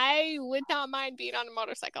 I would not mind being on a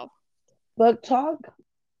motorcycle. Book talk,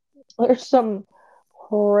 there's some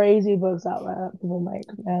crazy books out there that people make,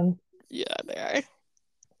 man. Yeah, they are.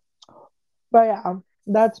 But yeah,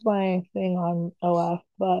 that's my thing on OF.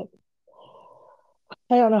 But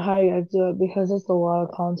I don't know how you guys do it because it's a lot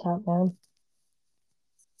of content, man.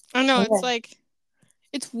 I know, it's Okay. like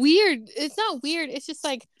it's weird. It's not weird. It's just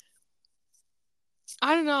like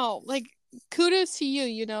I don't know. Like kudos to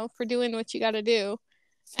you, for doing what you got to do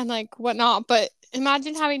and like whatnot. But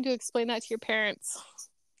imagine having to explain that to your parents.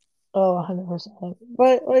 Oh, 100%.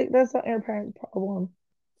 But like, that's not your parents' problem.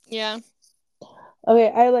 Yeah. Okay,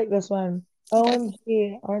 I like this one. Okay.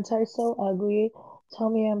 OMG, aren't I so ugly? Tell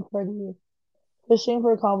me I'm pretty. Fishing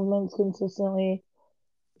for compliments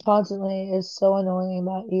constantly is so annoying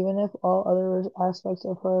that even if all other aspects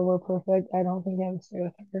of her were perfect, I don't think I would stay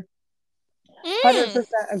with her. Mm. 100%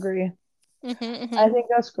 agree. Mhm. I Mhm. think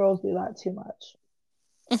us girls do that too much.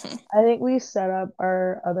 Mhm. I think we set up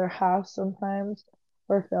our other half sometimes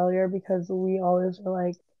for failure because we always are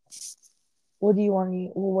like, what do you want to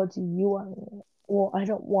eat? Well, what do you want to eat? Well, I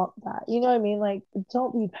don't want that. You know what I mean? Like,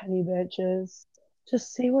 don't be petty bitches.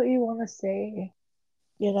 Just say what you want to say.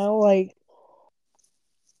 Like, you know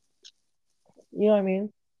what I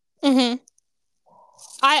mean? Mhm.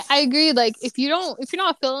 I agree. Like if you're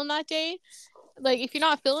not feeling that day, like if you're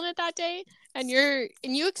not feeling it that day, and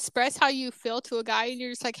you express how you feel to a guy, and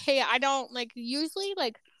you're just like, hey, I don't like. Usually,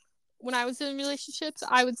 like when I was in relationships,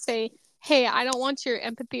 I would say, hey, I don't want your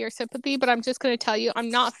empathy or sympathy, but I'm just going to tell you, I'm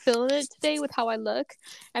not feeling it today with how I look.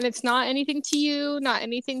 And it's not anything to you, not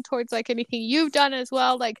anything towards like anything you've done as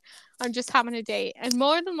well. Like, I'm just having a day. And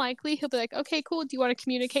more than likely, he'll be like, okay, cool. Do you want to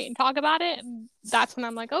communicate and talk about it? And that's when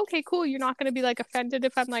I'm like, okay, cool. You're not going to be like offended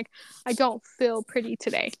if I'm like, I don't feel pretty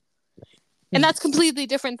today. And that's completely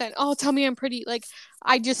different than, oh, tell me I'm pretty. Like,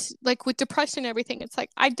 I just, like with depression and everything, it's like,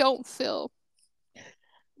 I don't feel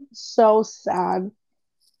So sad.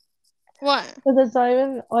 what? Because it's not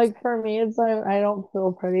even like for me, it's not, I don't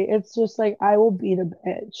feel pretty. It's just like I will beat a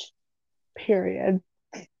bitch, period.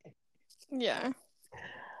 Yeah.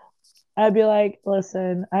 I'd be like,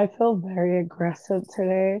 listen, I feel very aggressive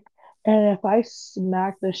today. And if I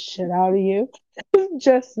smack the shit out of you,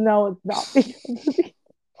 just know it's not because of me.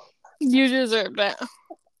 You deserve that.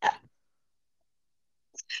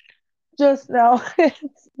 Just know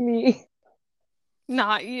it's me.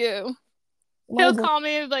 Not you. My He'll boy, call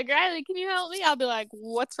me and be like, Riley, can you help me? I'll be like,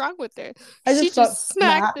 what's wrong with her? I She just got just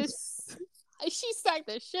smacked smacked. this. She smacked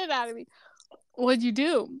the shit out of me. What'd you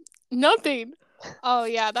do? Nothing. Oh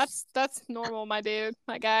yeah, that's normal, my dude,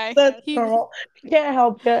 my guy. That's He normal. Can't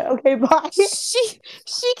help it. Okay, bye.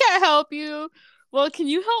 she can't help you. Well, can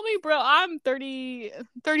you help me, bro? I'm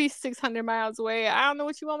 3,600 miles away. I don't know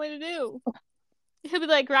what you want me to do. He'll be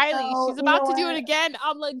like, Riley, No, she's you know about to do it what? again.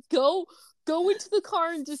 I'm like, go into the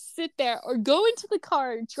car and just sit there, or go into the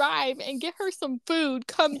car, drive, and get her some food.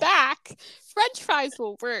 Come back. French fries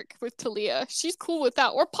will work with Talia. She's cool with that,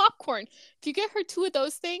 or popcorn. If you get her two of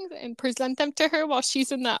those things and present them to her while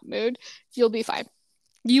she's in that mood, you'll be fine.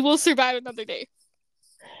 You will survive another day.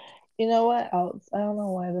 You know what else? I don't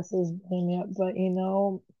know why this is bringing me up, but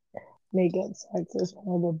makeup sex is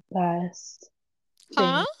one of the best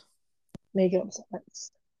Huh? things. Makeup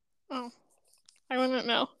sex. Oh, I wouldn't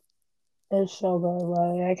know. It's so good,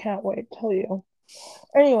 Riley. I can't wait to tell you.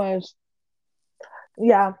 Anyways,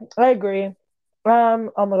 yeah, I agree.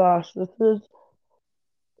 Oh my gosh, this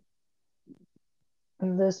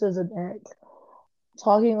is an ick.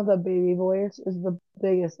 Talking with a baby voice is the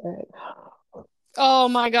biggest ick. Oh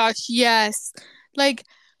my gosh, yes. Like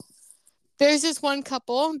there's this one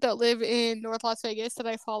couple that live in North Las Vegas that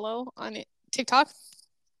I follow on TikTok.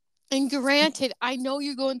 And granted, I know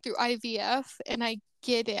you're going through IVF, and I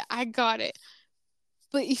get it. I got it.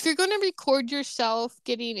 But if you're going to record yourself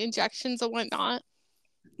getting injections and whatnot,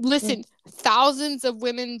 listen, thousands of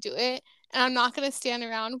women do it, and I'm not going to stand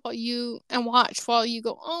around while you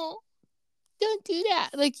go, oh, don't do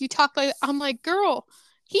that. Like, you talk like, I'm like, girl,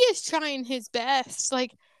 he is trying his best.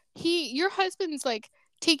 Like, your husband's like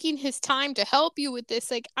taking his time to help you with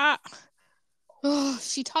this. Like,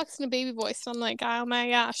 she talks in a baby voice. So I'm like, oh my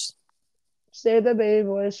gosh. Save the baby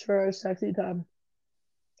voice for a sexy time.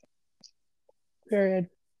 Period.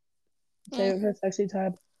 Save it for sexy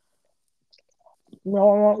time. No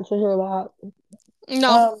one wants to hear that.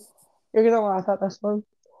 No. You're gonna laugh at this one.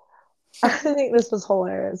 I think this was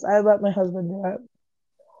hilarious. I let my husband do it.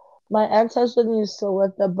 My ex-husband used to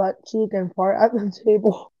lift a butt cheek and fart at the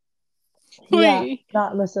table. Yeah, Wait.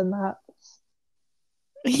 not missing that.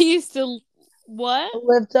 He used to what?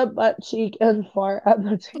 Lift a butt cheek and fart at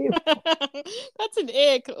the table. That's an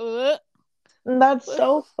ick. That's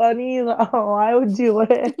so funny though. I would do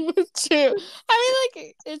it. True. I mean,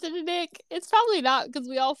 like, is it an ick? It's probably not because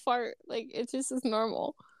we all fart. Like, it's just as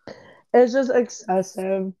normal. It's just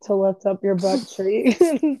excessive to lift up your butt cheek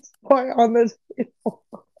and fart on the table.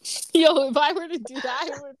 Yo, if I were to do that,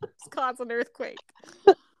 it would cause an earthquake.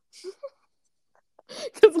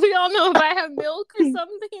 Because we all know if I have milk or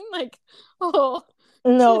something, like, oh.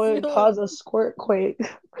 No, it would cause a squirt quake.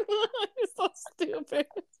 You're so stupid.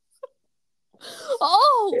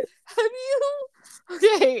 Oh, have you?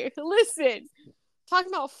 Okay, listen.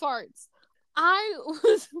 Talking about farts. I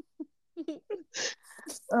was.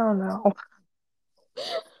 Oh no.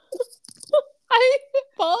 I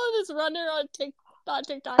follow this runner on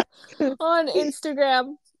TikTok, on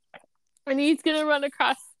Instagram, and he's gonna run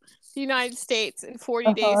across the United States in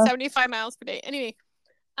 40 days, 75 miles per day. Anyway,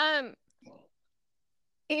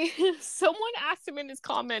 someone asked him in his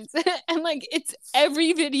comments, and like, it's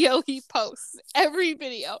every video he posts, every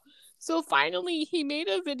video. So finally, he made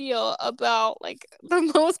a video about like the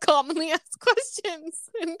most commonly asked questions,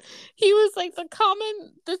 and he was like,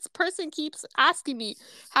 this person keeps asking me,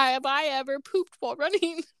 have I ever pooped while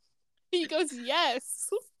running? He goes, yes.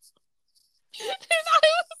 And I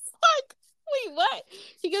was like, wait, what?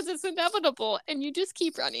 He goes, it's inevitable, and you just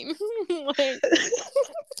keep running. Like,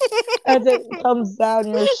 as it comes down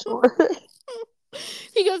your short.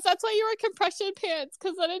 He goes, that's why you wear compression pants,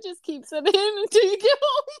 because then it just keeps it in until you get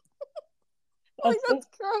home. That's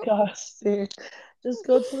disgusting. Just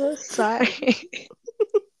go to the side.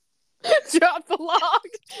 Drop the log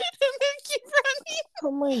and then keep running.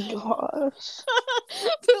 Oh my gosh.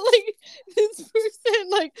 But like, this person,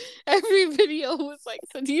 like, every video was like,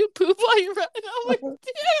 so do you poop while you run? And I'm like,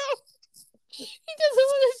 damn. He doesn't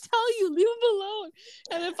want to tell you, leave him alone.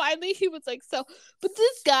 And then finally he was like, so, but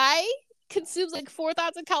this guy consumes like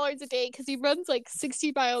 4,000 calories a day because he runs like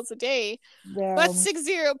 60 miles a day. Damn. That's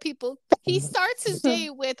 60 people. He starts his day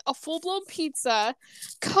with a full-blown pizza,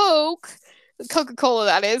 Coca-Cola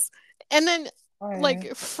that is, and then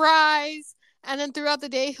like fries, and then throughout the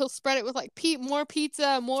day he'll spread it with like more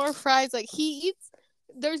pizza, more fries. Like, he eats,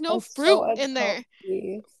 there's no fruit in there.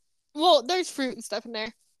 Well, there's fruit and stuff in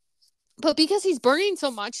there, but because he's burning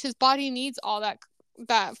so much, his body needs all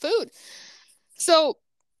that food. So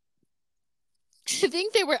I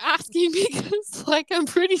think they were asking because, like, I'm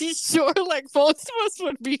pretty sure, like, most of us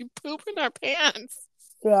would be pooping our pants.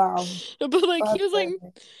 Yeah. But, like, he was like,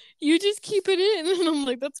 you just keep it in. And I'm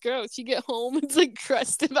like, that's gross. You get home, it's, like,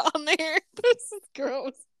 crusted on there. This is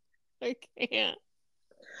gross. I can't.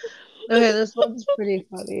 Okay, this one's pretty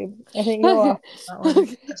funny. I think you'll laugh at that one.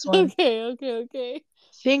 Okay. This one. Okay.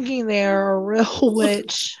 Thinking they are a real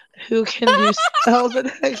witch who can do spells and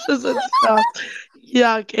hexes and stuff.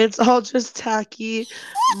 Yuck, it's all just tacky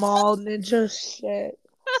mall ninja shit.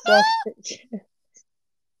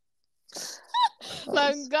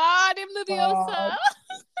 Wingardium Leviosa.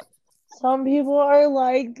 Some people are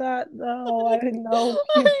like that though. I know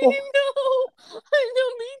people. I know,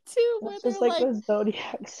 me too. It's just like the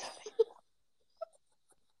zodiac sign.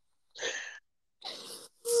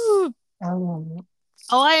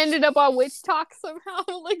 Oh, I ended up on Witch Talk somehow.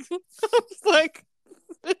 Like, I was like,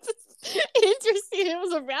 this is interesting. It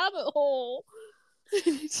was a rabbit hole.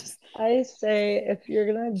 I say, if you're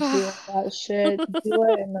gonna do that shit, do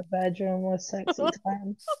it in the bedroom with sexy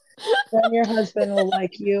time. Then your husband will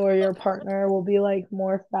like you, or your partner will be like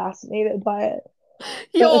more fascinated by it.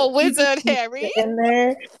 Yo, Wizard Harry in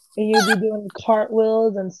there, and you'd be doing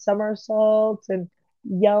cartwheels and somersaults and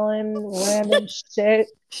yelling random shit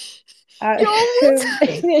at him.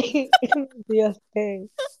 It would be a thing.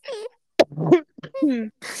 Okay.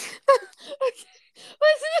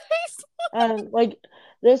 What's the next And like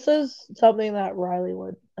this is something that Riley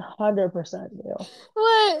would 100% do. one?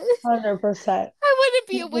 What? 100%. I wouldn't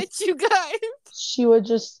be She a just witch, you guys. she would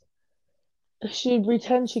just she'd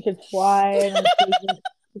pretend she could fly and then she would just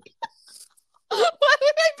Why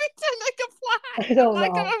would I pretend I can I fly? I'm don't not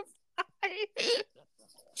know. gonna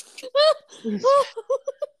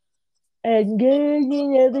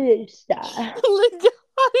Engaging Vista.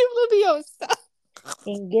 Wingardium Leviosa.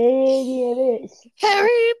 Engaging Vista.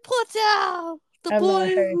 Harry Potter, the I'm not a boy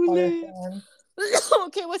Harry who Potter lived. fan.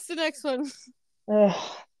 Okay, what's the next one? Ugh,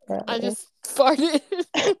 I really. just farted.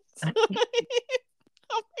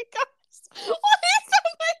 Oh my gosh. What is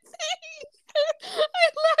on my face? I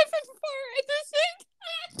laugh and fart at the same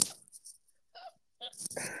time.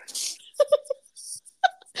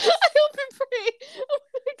 I hope and pray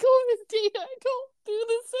when I go on a date, I don't do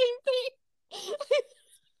the same thing.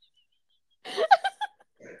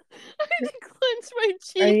 I need to clench my Are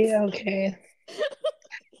cheeks. you okay?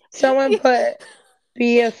 Someone put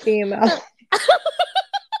be a female.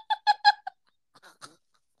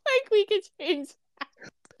 Like we could change.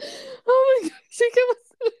 Oh my gosh, I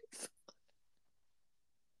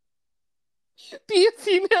can't be a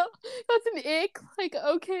female. That's an ick. Like,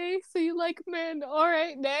 okay, so you like men. All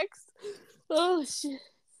right, next. Oh shit.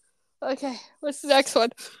 Okay, what's the next one?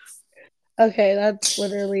 Okay, that's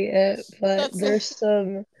literally it. But That's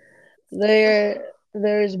it.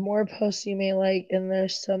 there's more posts you may like, and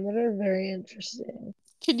there's some that are very interesting.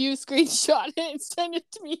 Can you screenshot it and send it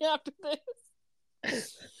to me after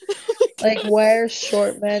this? Like why are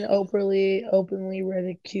short men openly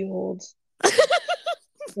ridiculed?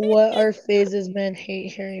 What are phases men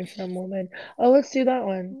hate hearing from women? Oh, let's do that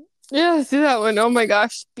one. Yeah, let's do that one. Oh my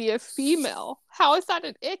gosh, be a female. How is that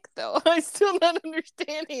an ick though? I'm still not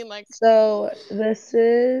understanding. Like, So this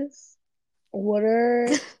is what are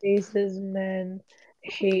phases men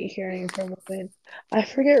hate hearing from women? I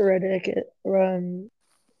forget Reddit. Not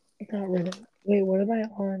Reddit. Wait, what am I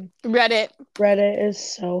on? Reddit. Reddit is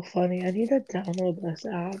so funny. I need to download this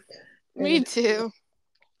app. Me And too.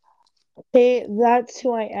 hey, that's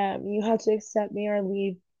who I am. You have to accept me or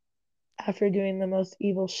leave after doing the most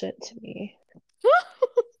evil shit to me.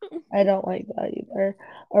 I don't like that either.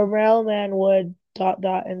 A real man would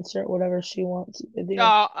insert whatever she wants you to do.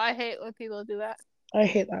 Oh, I hate when people do that. I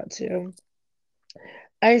hate that too.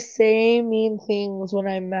 I say mean things when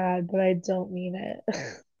I'm mad, but I don't mean it.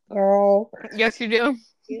 Girl, Yes, you do.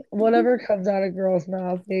 whatever comes out of girls'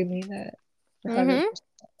 mouth, they mean it. Mm-hmm.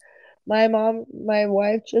 100%. My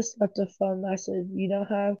wife just left a phone message. You don't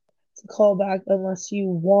have to call back unless you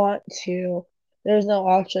want to. There's no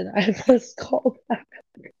option. I must call back.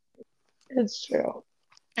 It's true.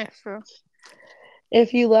 That's true.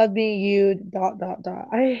 If you love me, you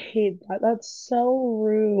I hate that. That's so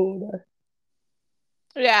rude.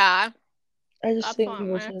 Yeah, I just that's think not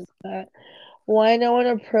people nice. shouldn't do that. Why no one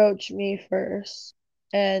approached me first?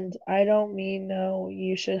 And I don't mean no,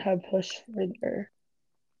 you should have pushed further.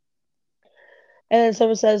 And then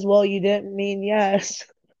someone says, well, you didn't mean yes.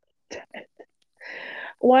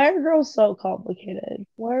 Why are girls so complicated?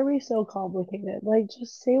 Why are we so complicated? Like,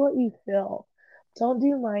 just say what you feel. Don't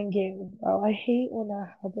do mind games, bro. I hate when that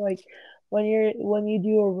happens. Like, when you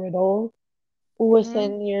do a riddle Mm-hmm.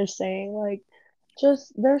 within your saying, like,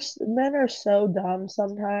 just there's men are so dumb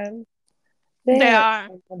sometimes. They They don't are.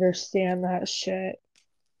 understand that shit.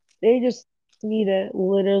 They just need it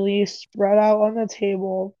literally spread out on the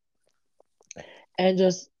table and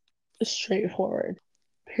just straightforward.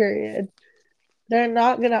 Period. They're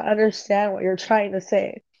not gonna understand what you're trying to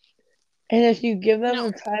say. And if you give them No.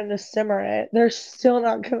 the time to simmer it, they're still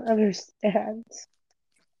not gonna understand.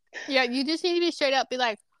 Yeah, you just need to be straight up. Be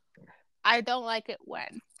like, I don't like it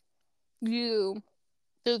when you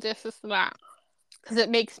do this and that because it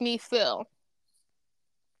makes me feel.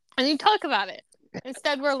 And you talk about it.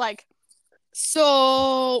 Instead, we're like,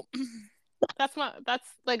 so that's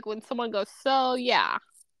like when someone goes, so yeah.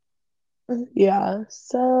 Yeah,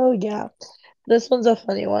 so yeah. This one's a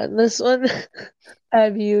funny one. This one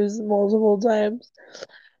I've used multiple times.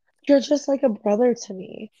 You're just like a brother to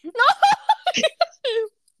me.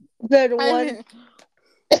 Then I one mean,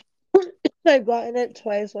 I've gotten it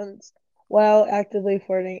twice once while actively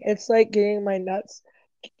flirting. It's like getting my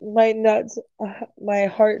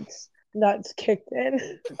heart's nuts kicked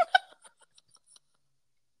in.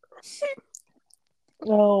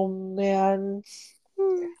 Oh man.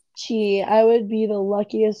 Gee, I would be the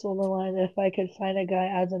luckiest woman alive if I could find a guy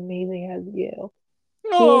as amazing as you. He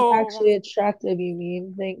was no. actually attractive, you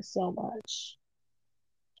mean? Thanks so much.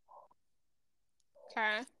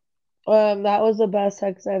 Okay. That was the best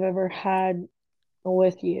sex I've ever had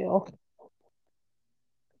with you.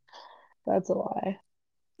 That's a lie.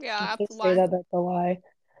 Yeah, that's Just say why. that that's a lie.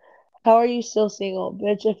 How are you still single?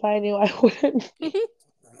 Bitch, if I knew I wouldn't.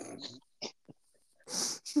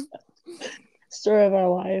 Story of our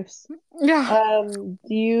lives. Yeah, Do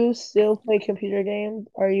you still play computer games?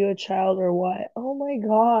 Are you a child or what? Oh my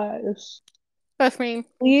gosh. that's me.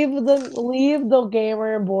 Leave the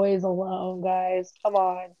gamer boys alone, guys. Come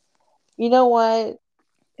on. You know what?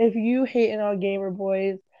 If you hating on gamer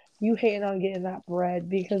boys, you hating on getting that bread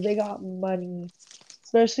because they got money.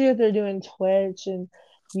 Especially if they're doing Twitch and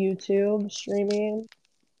YouTube streaming.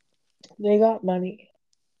 They got money.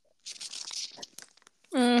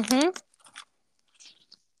 Mm-hmm.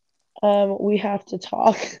 We have to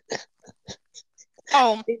talk.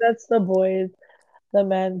 Oh, think that's the boys. The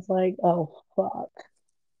men's like, oh fuck,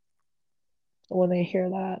 when they hear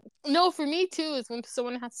that. no, for me too, is when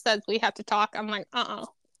someone has says we have to talk, I'm like, uh-uh.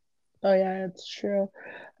 Oh yeah, it's true.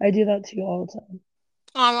 I do that too all the time.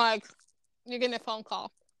 I'm like, you're getting a phone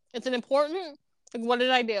call. It's an important, like, what did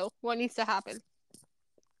I do? What needs to happen?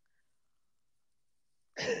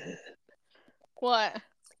 What?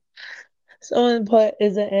 Someone put,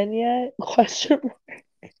 is it in yet? Question mark.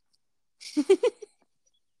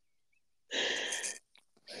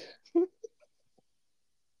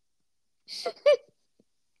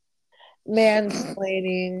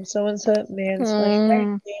 Mansplaining. Someone said mansplaining. I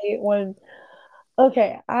Mm. hate when.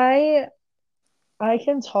 Okay, I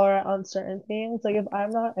can tolerate on certain things. Like if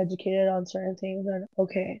I'm not educated on certain things, then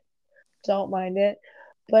okay, don't mind it.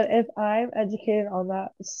 But if I'm educated on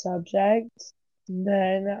that subject,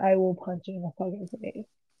 then I will punch you in the fucking face.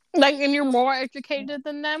 Like, and you're more educated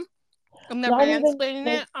than them, and they're Not even mansplaining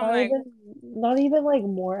like it. I'm like, not even like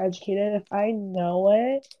more educated. If I know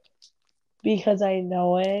it because I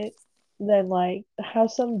know it, then like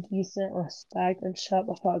have some decent respect and shut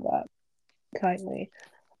the fuck up kindly.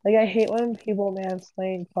 Like I hate when people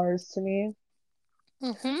mansplain cars to me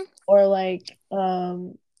mm-hmm. or like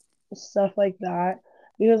stuff like that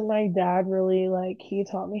because my dad really like he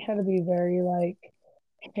taught me how to be very like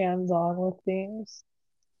hands-on with things.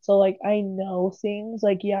 So like I know things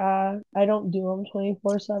like yeah, I don't do them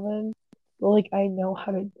 24/7, but like I know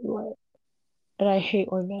how to do it. And I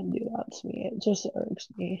hate when men do that to me. It just irks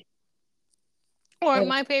me. Or And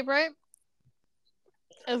my favorite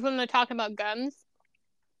is when they're talking about guns,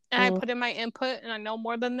 and I mm, put in my input, and I know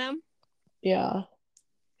more than them, yeah,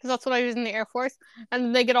 because that's what I use in the Air Force, and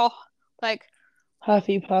then they get all like,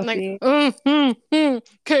 Huffy like, Puffy.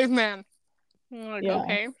 caveman. I'm like, Yeah.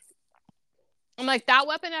 okay. I'm like, that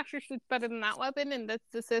weapon actually shoots better than that weapon, and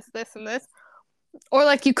this, and this. Or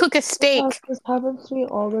like, you cook a Oh my gosh, steak. this happens to me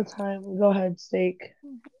all the time. Go ahead, steak.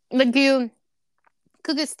 Like, you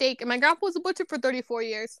cook a steak, and my grandpa was a butcher for 34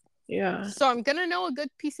 years. Yeah, So I'm gonna know a good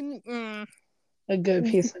piece of meat. a good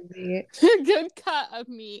piece of meat. A good cut of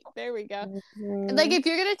meat. There we go. Like, Mhm. if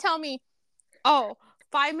you're gonna tell me, oh,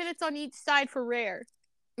 5 minutes on each side for rare.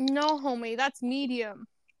 No, homie, that's medium.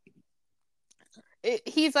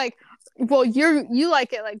 He's like, well, you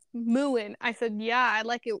like it like mooing. I said, yeah, I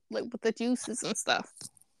like it like with the juices and stuff.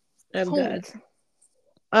 I'm Holy. dead.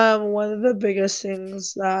 One of the biggest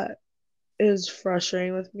things that is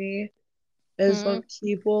frustrating with me is Hmm. when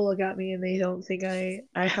people look at me and they don't think I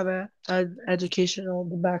have a educational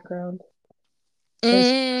background. It's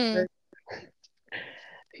Mm.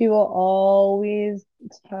 people always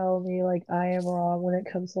tell me like I am wrong when it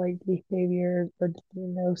comes to like behavior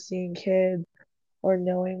or seeing kids or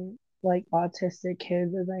knowing like autistic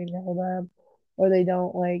kids as I know them or they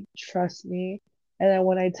don't like trust me. And then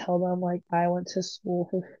when I tell them like I went to school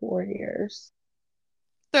for 4 years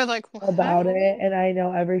They're like, about what? it and I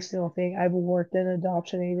know every single thing. I've worked in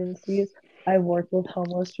adoption agencies. I've worked with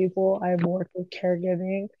homeless people. I've worked with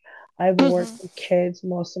caregiving. I've worked Mm-hmm. with kids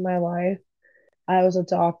most of my life. I was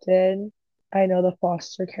adopted. I know the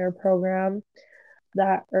foster care program.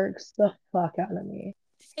 That irks the fuck out of me.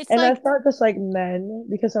 It's And like, that's not just like men,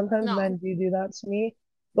 because sometimes no, men do that to me,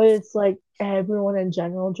 but it's like everyone in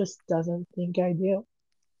general just doesn't think I do.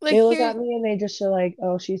 like They look here, at me and they just are like,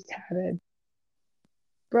 oh, she's tatted.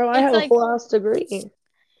 Bro, I it's have a like, full ass degree.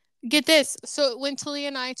 get this. So when Talia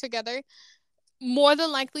and I are together, more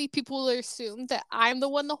than likely people will assume that I'm the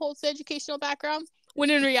one that holds the educational background, when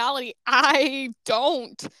in reality, I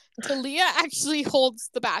don't. Talia actually holds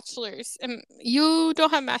the bachelor's, and you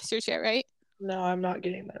don't have master's yet, right? No, I'm not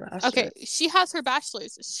getting my Okay, master's. she has her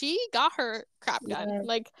bachelor's. She got her crap done. Yeah.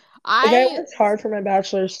 Like, Like I I, worked hard for my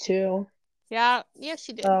bachelor's too. yeah, yeah,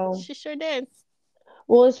 she did. So, She sure did.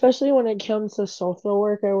 well, especially when it comes to social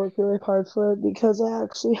work, I worked really hard for it because I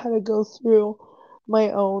actually had to go through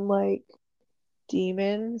my own like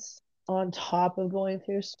demons on top of going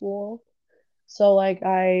through school. So like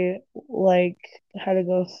I like had to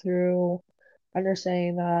go through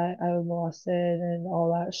understanding that I was molested and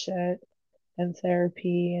all that shit and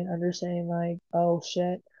therapy and understanding like, oh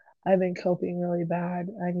shit, I've been coping really bad.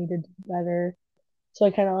 I need to do better. So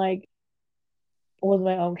I kind of like was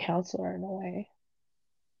my own counselor in a way,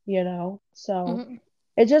 you know? So Mhm.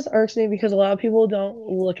 it just irks me because a lot of people don't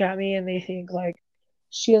look at me and they think like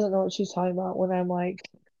she doesn't know what she's talking about when I'm like,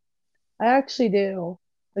 I actually do.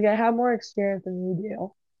 Like I have more experience than you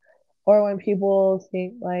do. Or when people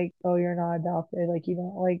think like, oh, you're not adopted, like you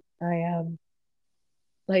don't like I am.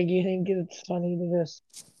 Like you think it's funny to just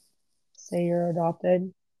say you're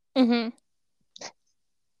adopted. Mhm.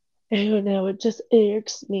 I don't know, it just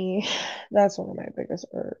irks me. That's one of my biggest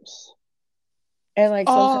irks. And like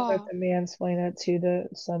sometimes I have Oh, to mansplain it to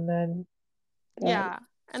some men, but yeah.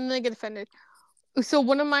 And then they get offended. So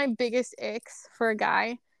one of my biggest icks for a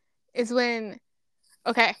guy is when,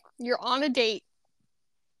 okay, you're on a date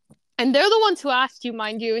and they're the ones who asked you,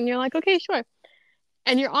 mind you, and you're like, okay, sure.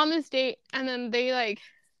 And you're on this date and then they like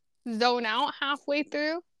zone out halfway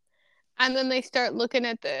through and then they start looking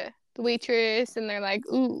at the waitress and they're like,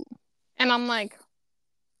 ooh. And I'm like,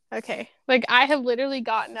 okay. Like I have literally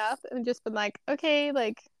gotten up and just been like, okay,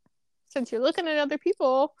 like since you're looking at other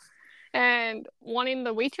people and wanting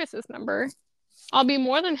the waitress's number, I'll be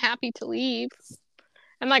more than happy to leave.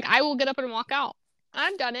 And like I will get up and walk out.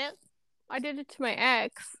 I've done it. I did it to my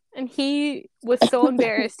ex and he was so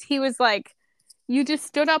embarrassed. He was like, you just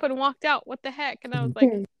stood up and walked out. What the heck? And I was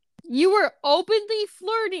like, you were openly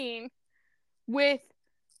flirting with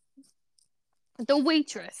the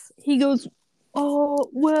waitress. He goes, oh,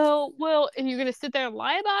 well, and you're going to sit there and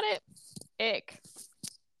lie about it? Ick.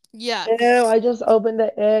 Yuck. ew, I just opened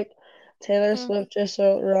the ick. Taylor Mm. Swift just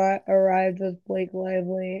arrived with Blake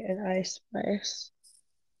Lively and Ice Spice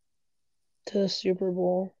to the Super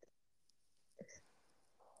Bowl.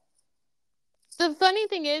 The funny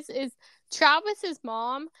thing is Travis's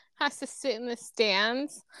mom has to sit in the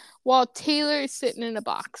stands while Taylor is sitting in a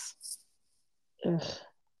box. Ugh,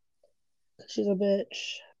 she's a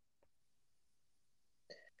bitch.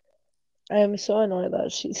 I am so annoyed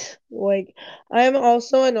that she's like I am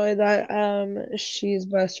also annoyed that she's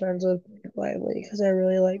best friends with Blake Lively because I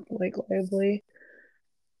really like Blake Lively.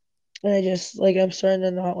 And I just like I'm starting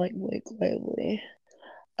to not like Blake Lively.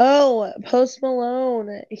 Oh, Post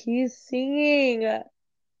Malone. He's singing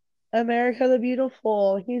America the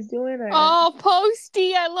Beautiful. He's doing it. Oh,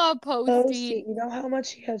 Posty. I love Posty, Posty. you know how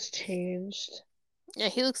much he has changed? Yeah,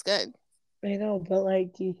 he looks good. I know, but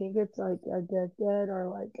like, do you think it's like addicted or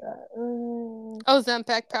like Oh,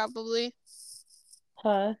 Zempic, probably.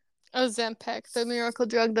 huh? Oh, Zempic, the miracle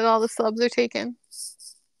drug that all the celebs are taking.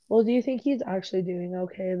 Well, do you think he's actually doing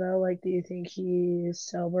okay though? Like, do you think he's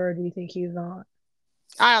sober or do you think he's not?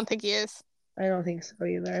 I don't think he is. I don't think so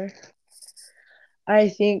either. I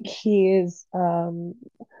think he's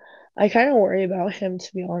I kind of worry about him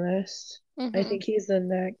to be honest. I Mm-hmm. think he's the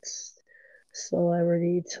next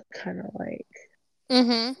celebrity to kind of like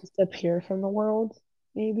Mm-hmm. disappear from the world,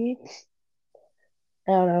 maybe.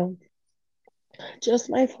 I don't know. Just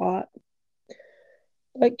my thought.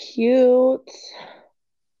 But cute.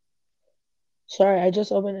 Sorry, I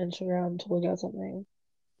just opened Instagram to look at something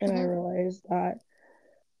and I Mm-hmm. realized that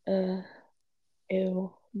uh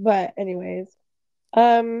ew. But anyways,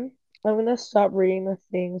 I'm gonna stop reading the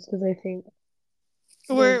things because I think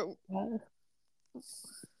we're We're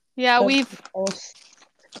yeah, that's we've almost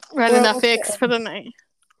read we're enough almost icks for there. the night.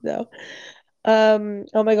 No.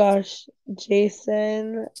 Oh my gosh,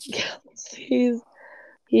 Jason Kelsey's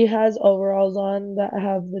he has overalls on that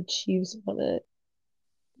have the Chiefs on it.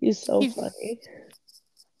 He's so He's funny.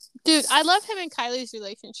 dude. I love him and Kylie's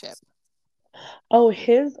relationship Oh,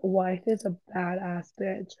 his wife is a badass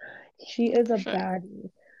bitch. She is for a sure. baddie.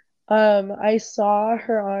 I saw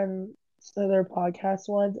her on their podcast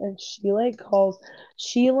once, and she calls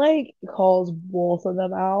both of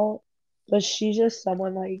them out, but she's just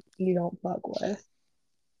someone like you don't fuck with.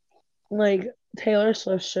 Like Taylor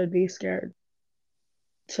Swift should be scared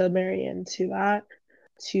to marry into that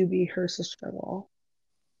to be her sister-in-law.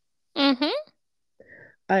 Mm-hmm.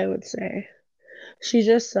 I would say she's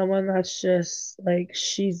just someone that's just like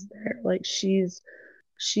she's there, like she's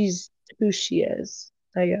who she is,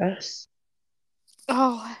 I guess,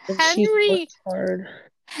 Oh, and she's Henry worked hard.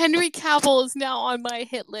 Henry Cavill is now on my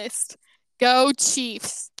hit list. Go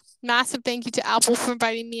Chiefs! Massive thank you to Apple for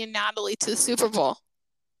inviting me and Natalie to the Super Bowl.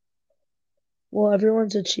 Well,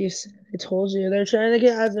 everyone's a Chiefs fan. I told you. They're trying to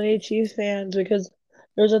get as many Chiefs fans because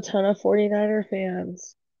there's a ton of 49er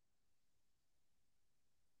fans.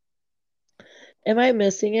 Am I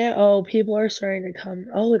missing it? Oh, people are starting to come.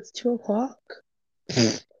 Oh, it's 2 o'clock.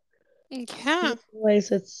 I Yeah, didn't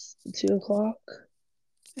realize it's 2 o'clock.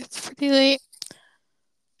 it's pretty late.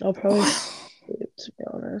 I'll probably sleep, to be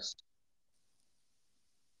honest.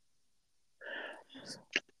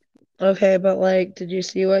 Okay, but like, did you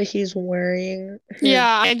see what he's wearing? His Yeah,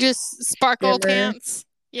 I just sparkle shimmer. pants.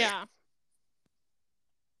 Yeah.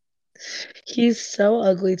 He's so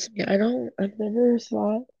ugly to me. I've never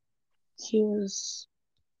thought he was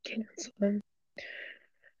handsome.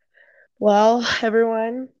 Well,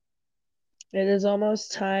 everyone, it is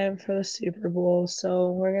almost time for the Super Bowl,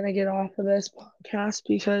 so we're gonna get off of this podcast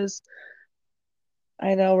because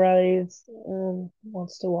I know Riley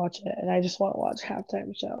wants to watch it, and I just want to watch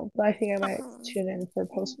halftime show. But I think I might Uh-huh. tune in for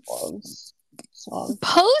Post Malone's song.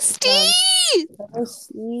 Posty! Um, we'll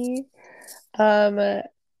see. Um,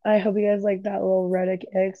 I hope you guys like that little Reddick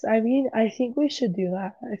X. I mean, I think we should do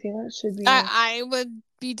that. I think that should be I would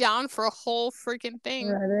be down for a whole freaking thing.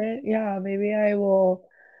 Reddit. Yeah, maybe I will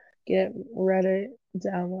get Reddit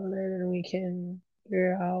downloaded and we can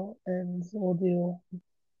figure it out and we'll do.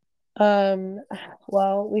 Um,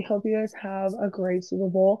 well, we hope you guys have a great Super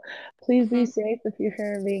Bowl. Please be Hmm. safe if you're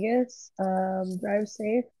here in Vegas. Drive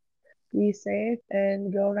safe, be safe,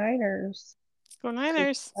 and go Niners. Go 'Cause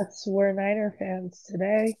Niners. we're Niner fans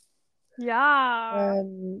today. Yeah.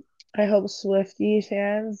 Um, I hope Swiftie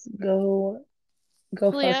fans go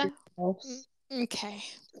fuck Leah. yourselves. Okay.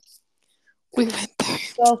 We went there.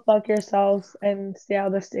 Go fuck yourselves and stay out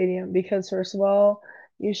of the stadium because first of all,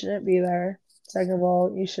 you shouldn't be there. Second of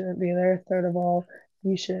all, you shouldn't be there. Third of all,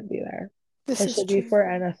 you shouldn't be there. This It is should be true. for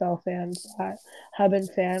NFL fans that have been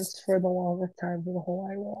fans for the longest time for the whole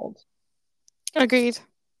wide world. Agreed.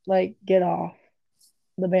 Like, get off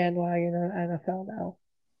the bandwagon of NFL now.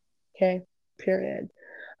 Okay? Period.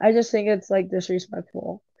 I just think it's like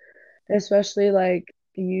disrespectful. Especially like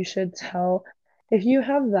you should tell if you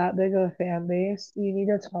have that big of a fan base, you need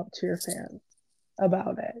to talk to your fans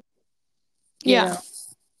about it, you Yeah. know?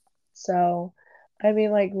 So, I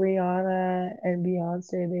mean, like Rihanna and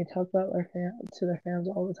Beyonce, they talk about their fans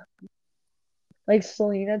all the time. Like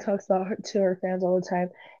Selena talks about her to her fans all the time.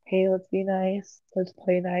 Hey, let's be nice. Let's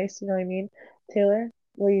play nice. You know what I mean? Taylor,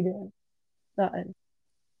 what are you doing? Nothing.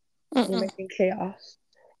 You're Mm-mm. making chaos.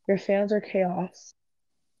 Your fans are chaos.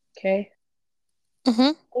 Okay?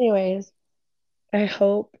 Mm-hmm. Anyways, I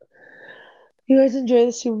hope you guys enjoy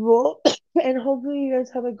the Super Bowl, and hopefully you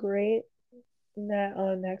guys have a great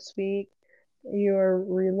next week. You're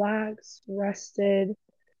relaxed, rested,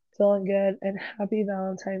 feeling good, and happy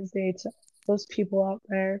Valentine's Day to those people out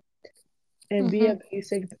there. And be Mm-hmm. a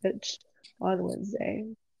basic bitch on Wednesday.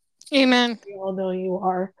 Amen. We all know you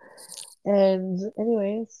are. And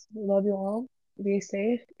anyways, love you all. Be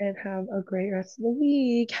safe and have a great rest of the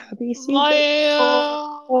week. Happy Super Love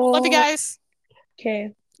you Bowl. guys.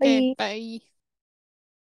 Okay, Okay, bye. bye.